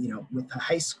 with the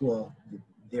high school,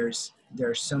 there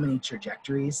are so many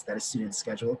trajectories that a student's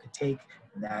schedule could take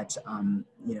that,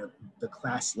 the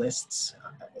class lists,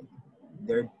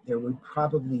 there would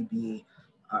probably be,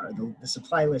 the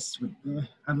supply lists would,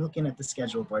 I'm looking at the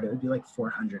schedule board, it would be like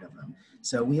 400 of them.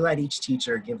 So we let each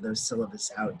teacher give those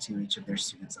syllabus out to each of their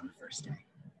students on the first day.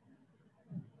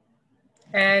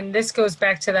 And this goes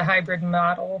back to the hybrid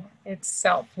model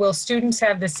itself. Will students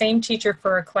have the same teacher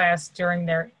for a class during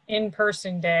their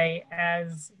in-person day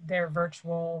as their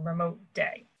virtual remote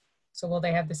day? So will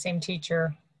they have the same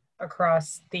teacher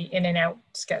across the in and out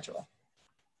schedule?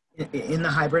 In the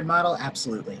hybrid model,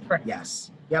 absolutely. Correct. Yes.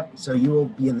 Yep. So you will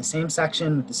be in the same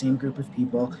section with the same group of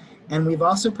people. And we've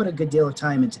also put a good deal of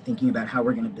time into thinking about how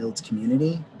we're going to build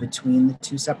community between the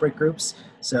two separate groups.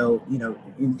 So,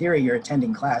 in theory, you're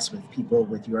attending class with people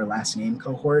with your last name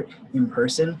cohort in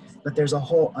person, but there's a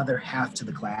whole other half to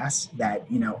the class that,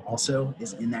 also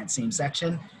is in that same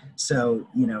section. So,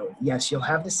 yes, you'll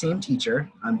have the same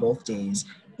teacher on both days,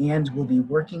 and we'll be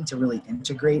working to really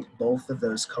integrate both of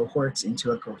those cohorts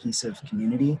into a cohesive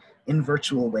community in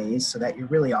virtual ways so that you're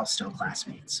really all still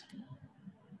classmates.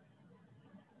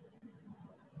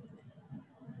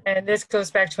 And this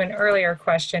goes back to an earlier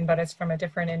question, but it's from a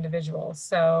different individual.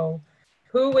 So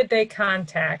who would they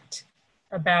contact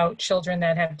about children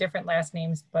that have different last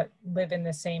names but live in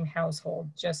the same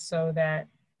household, just so that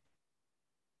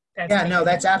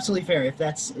that's absolutely fair. If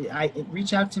that's,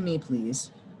 reach out to me,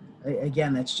 please.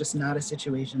 Again, that's just not a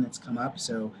situation that's come up,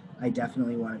 so I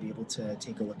definitely want to be able to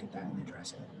take a look at that and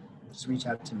address it. Just reach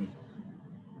out to me.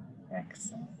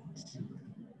 Excellent.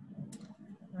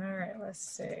 All right, let's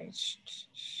see.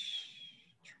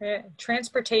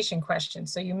 Transportation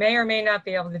questions. So you may or may not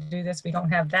be able to do this. We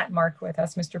don't have that marked with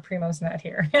us. Mr. Primo's not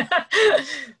here.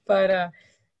 But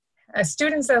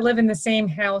students that live in the same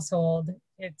household,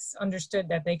 it's understood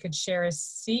that they could share a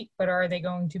seat, but are they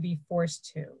going to be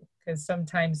forced to? Because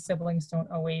sometimes siblings don't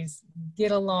always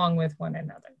get along with one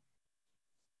another.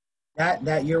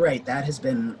 That you're right. That has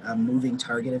been a moving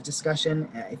target of discussion.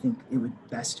 I think it would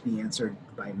best be answered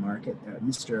by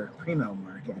Mr. Primo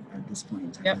at this point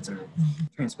in time. Yep. That's our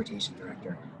transportation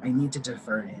director. I need to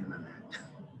defer to him on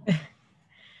that.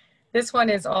 This one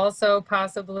is also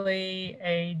possibly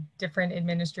a different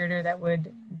administrator that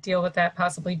would deal with that,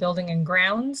 possibly building and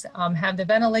grounds. Have the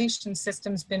ventilation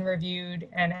systems been reviewed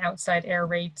and outside air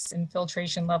rates and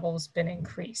filtration levels been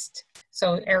increased?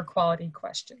 So air quality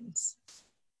questions.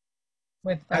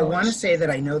 I want to say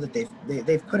that I know that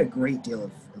they've put a great deal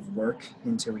of work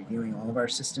into reviewing all of our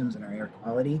systems and our air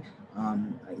quality.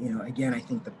 Again, I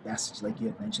think the best, like you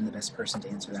had mentioned, the best person to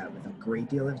answer that with a great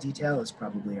deal of detail is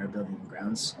probably our building and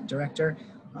grounds director.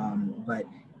 But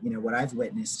what I've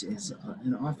witnessed is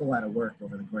an awful lot of work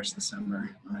over the course of the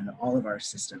summer on all of our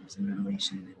systems and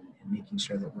ventilation and making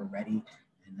sure that we're ready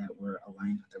and that we're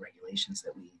aligned with the regulations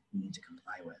that we need to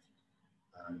comply with.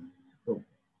 But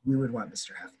we would want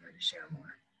Mr. Hefner to share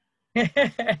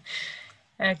more.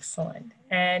 Excellent.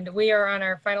 And we are on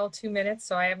our final 2 minutes,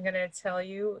 so I am going to tell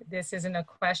you this isn't a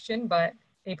question, but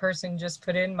a person just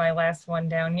put in my last one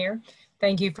down here.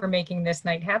 Thank you for making this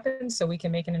night happen so we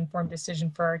can make an informed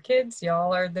decision for our kids.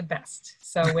 Y'all are the best.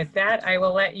 So with that, I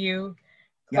will let you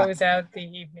close out the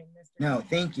evening, Mr. No,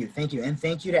 thank you. Thank you. And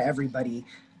thank you to everybody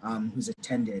who's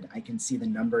attended. I can see the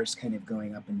numbers kind of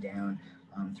going up and down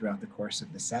throughout the course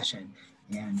of the session.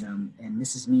 And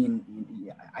Mrs.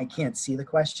 Mean, I can't see the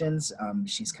questions.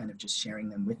 She's kind of just sharing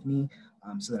them with me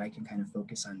so that I can kind of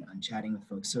focus on chatting with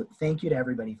folks. So thank you to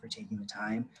everybody for taking the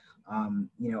time.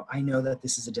 I know that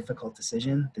this is a difficult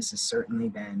decision. This has certainly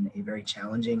been a very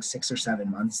challenging 6 or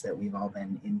 7 months that we've all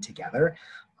been in together.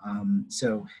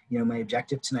 So, you know, my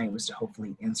objective tonight was to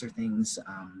hopefully answer things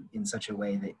in such a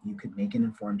way that you could make an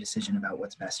informed decision about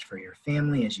what's best for your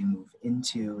family as you move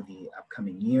into the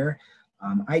upcoming year.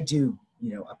 I do,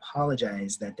 you know,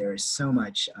 apologize that there is so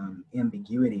much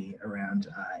ambiguity around,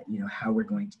 you know, how we're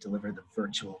going to deliver the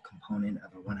virtual component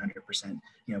of a 100%,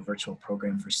 you know, virtual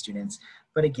program for students.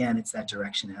 But again, it's that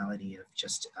directionality of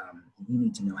just, you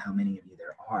need to know how many of you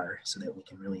there are so that we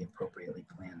can really appropriately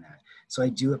plan that. So I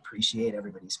do appreciate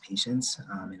everybody's patience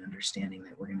and understanding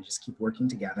that we're going to just keep working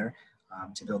together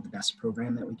to build the best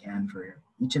program that we can for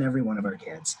each and every one of our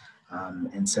kids.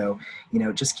 And so, you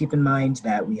know, just keep in mind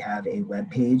that we have a web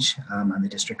page on the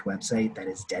district website that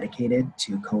is dedicated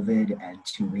to COVID and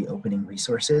to reopening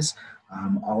resources.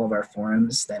 All of our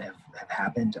forums that have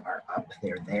happened are up,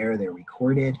 they're there, they're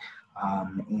recorded.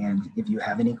 And if you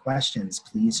have any questions,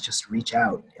 please just reach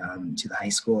out to the high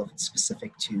school if it's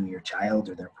specific to your child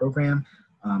or their program,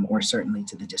 or certainly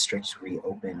to the district's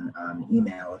reopen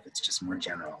email if it's just more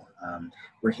general.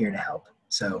 We're here to help.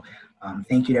 So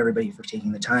thank you to everybody for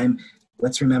taking the time.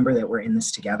 Let's remember that we're in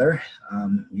this together.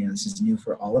 You know, this is new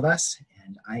for all of us,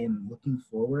 and I am looking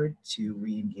forward to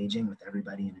re-engaging with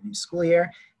everybody in a new school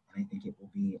year. And I think it will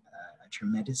be a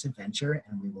tremendous adventure,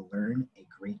 and we will learn a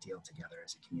great deal together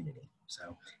as a community.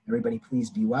 So everybody, please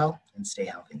be well and stay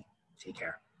healthy. Take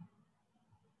care.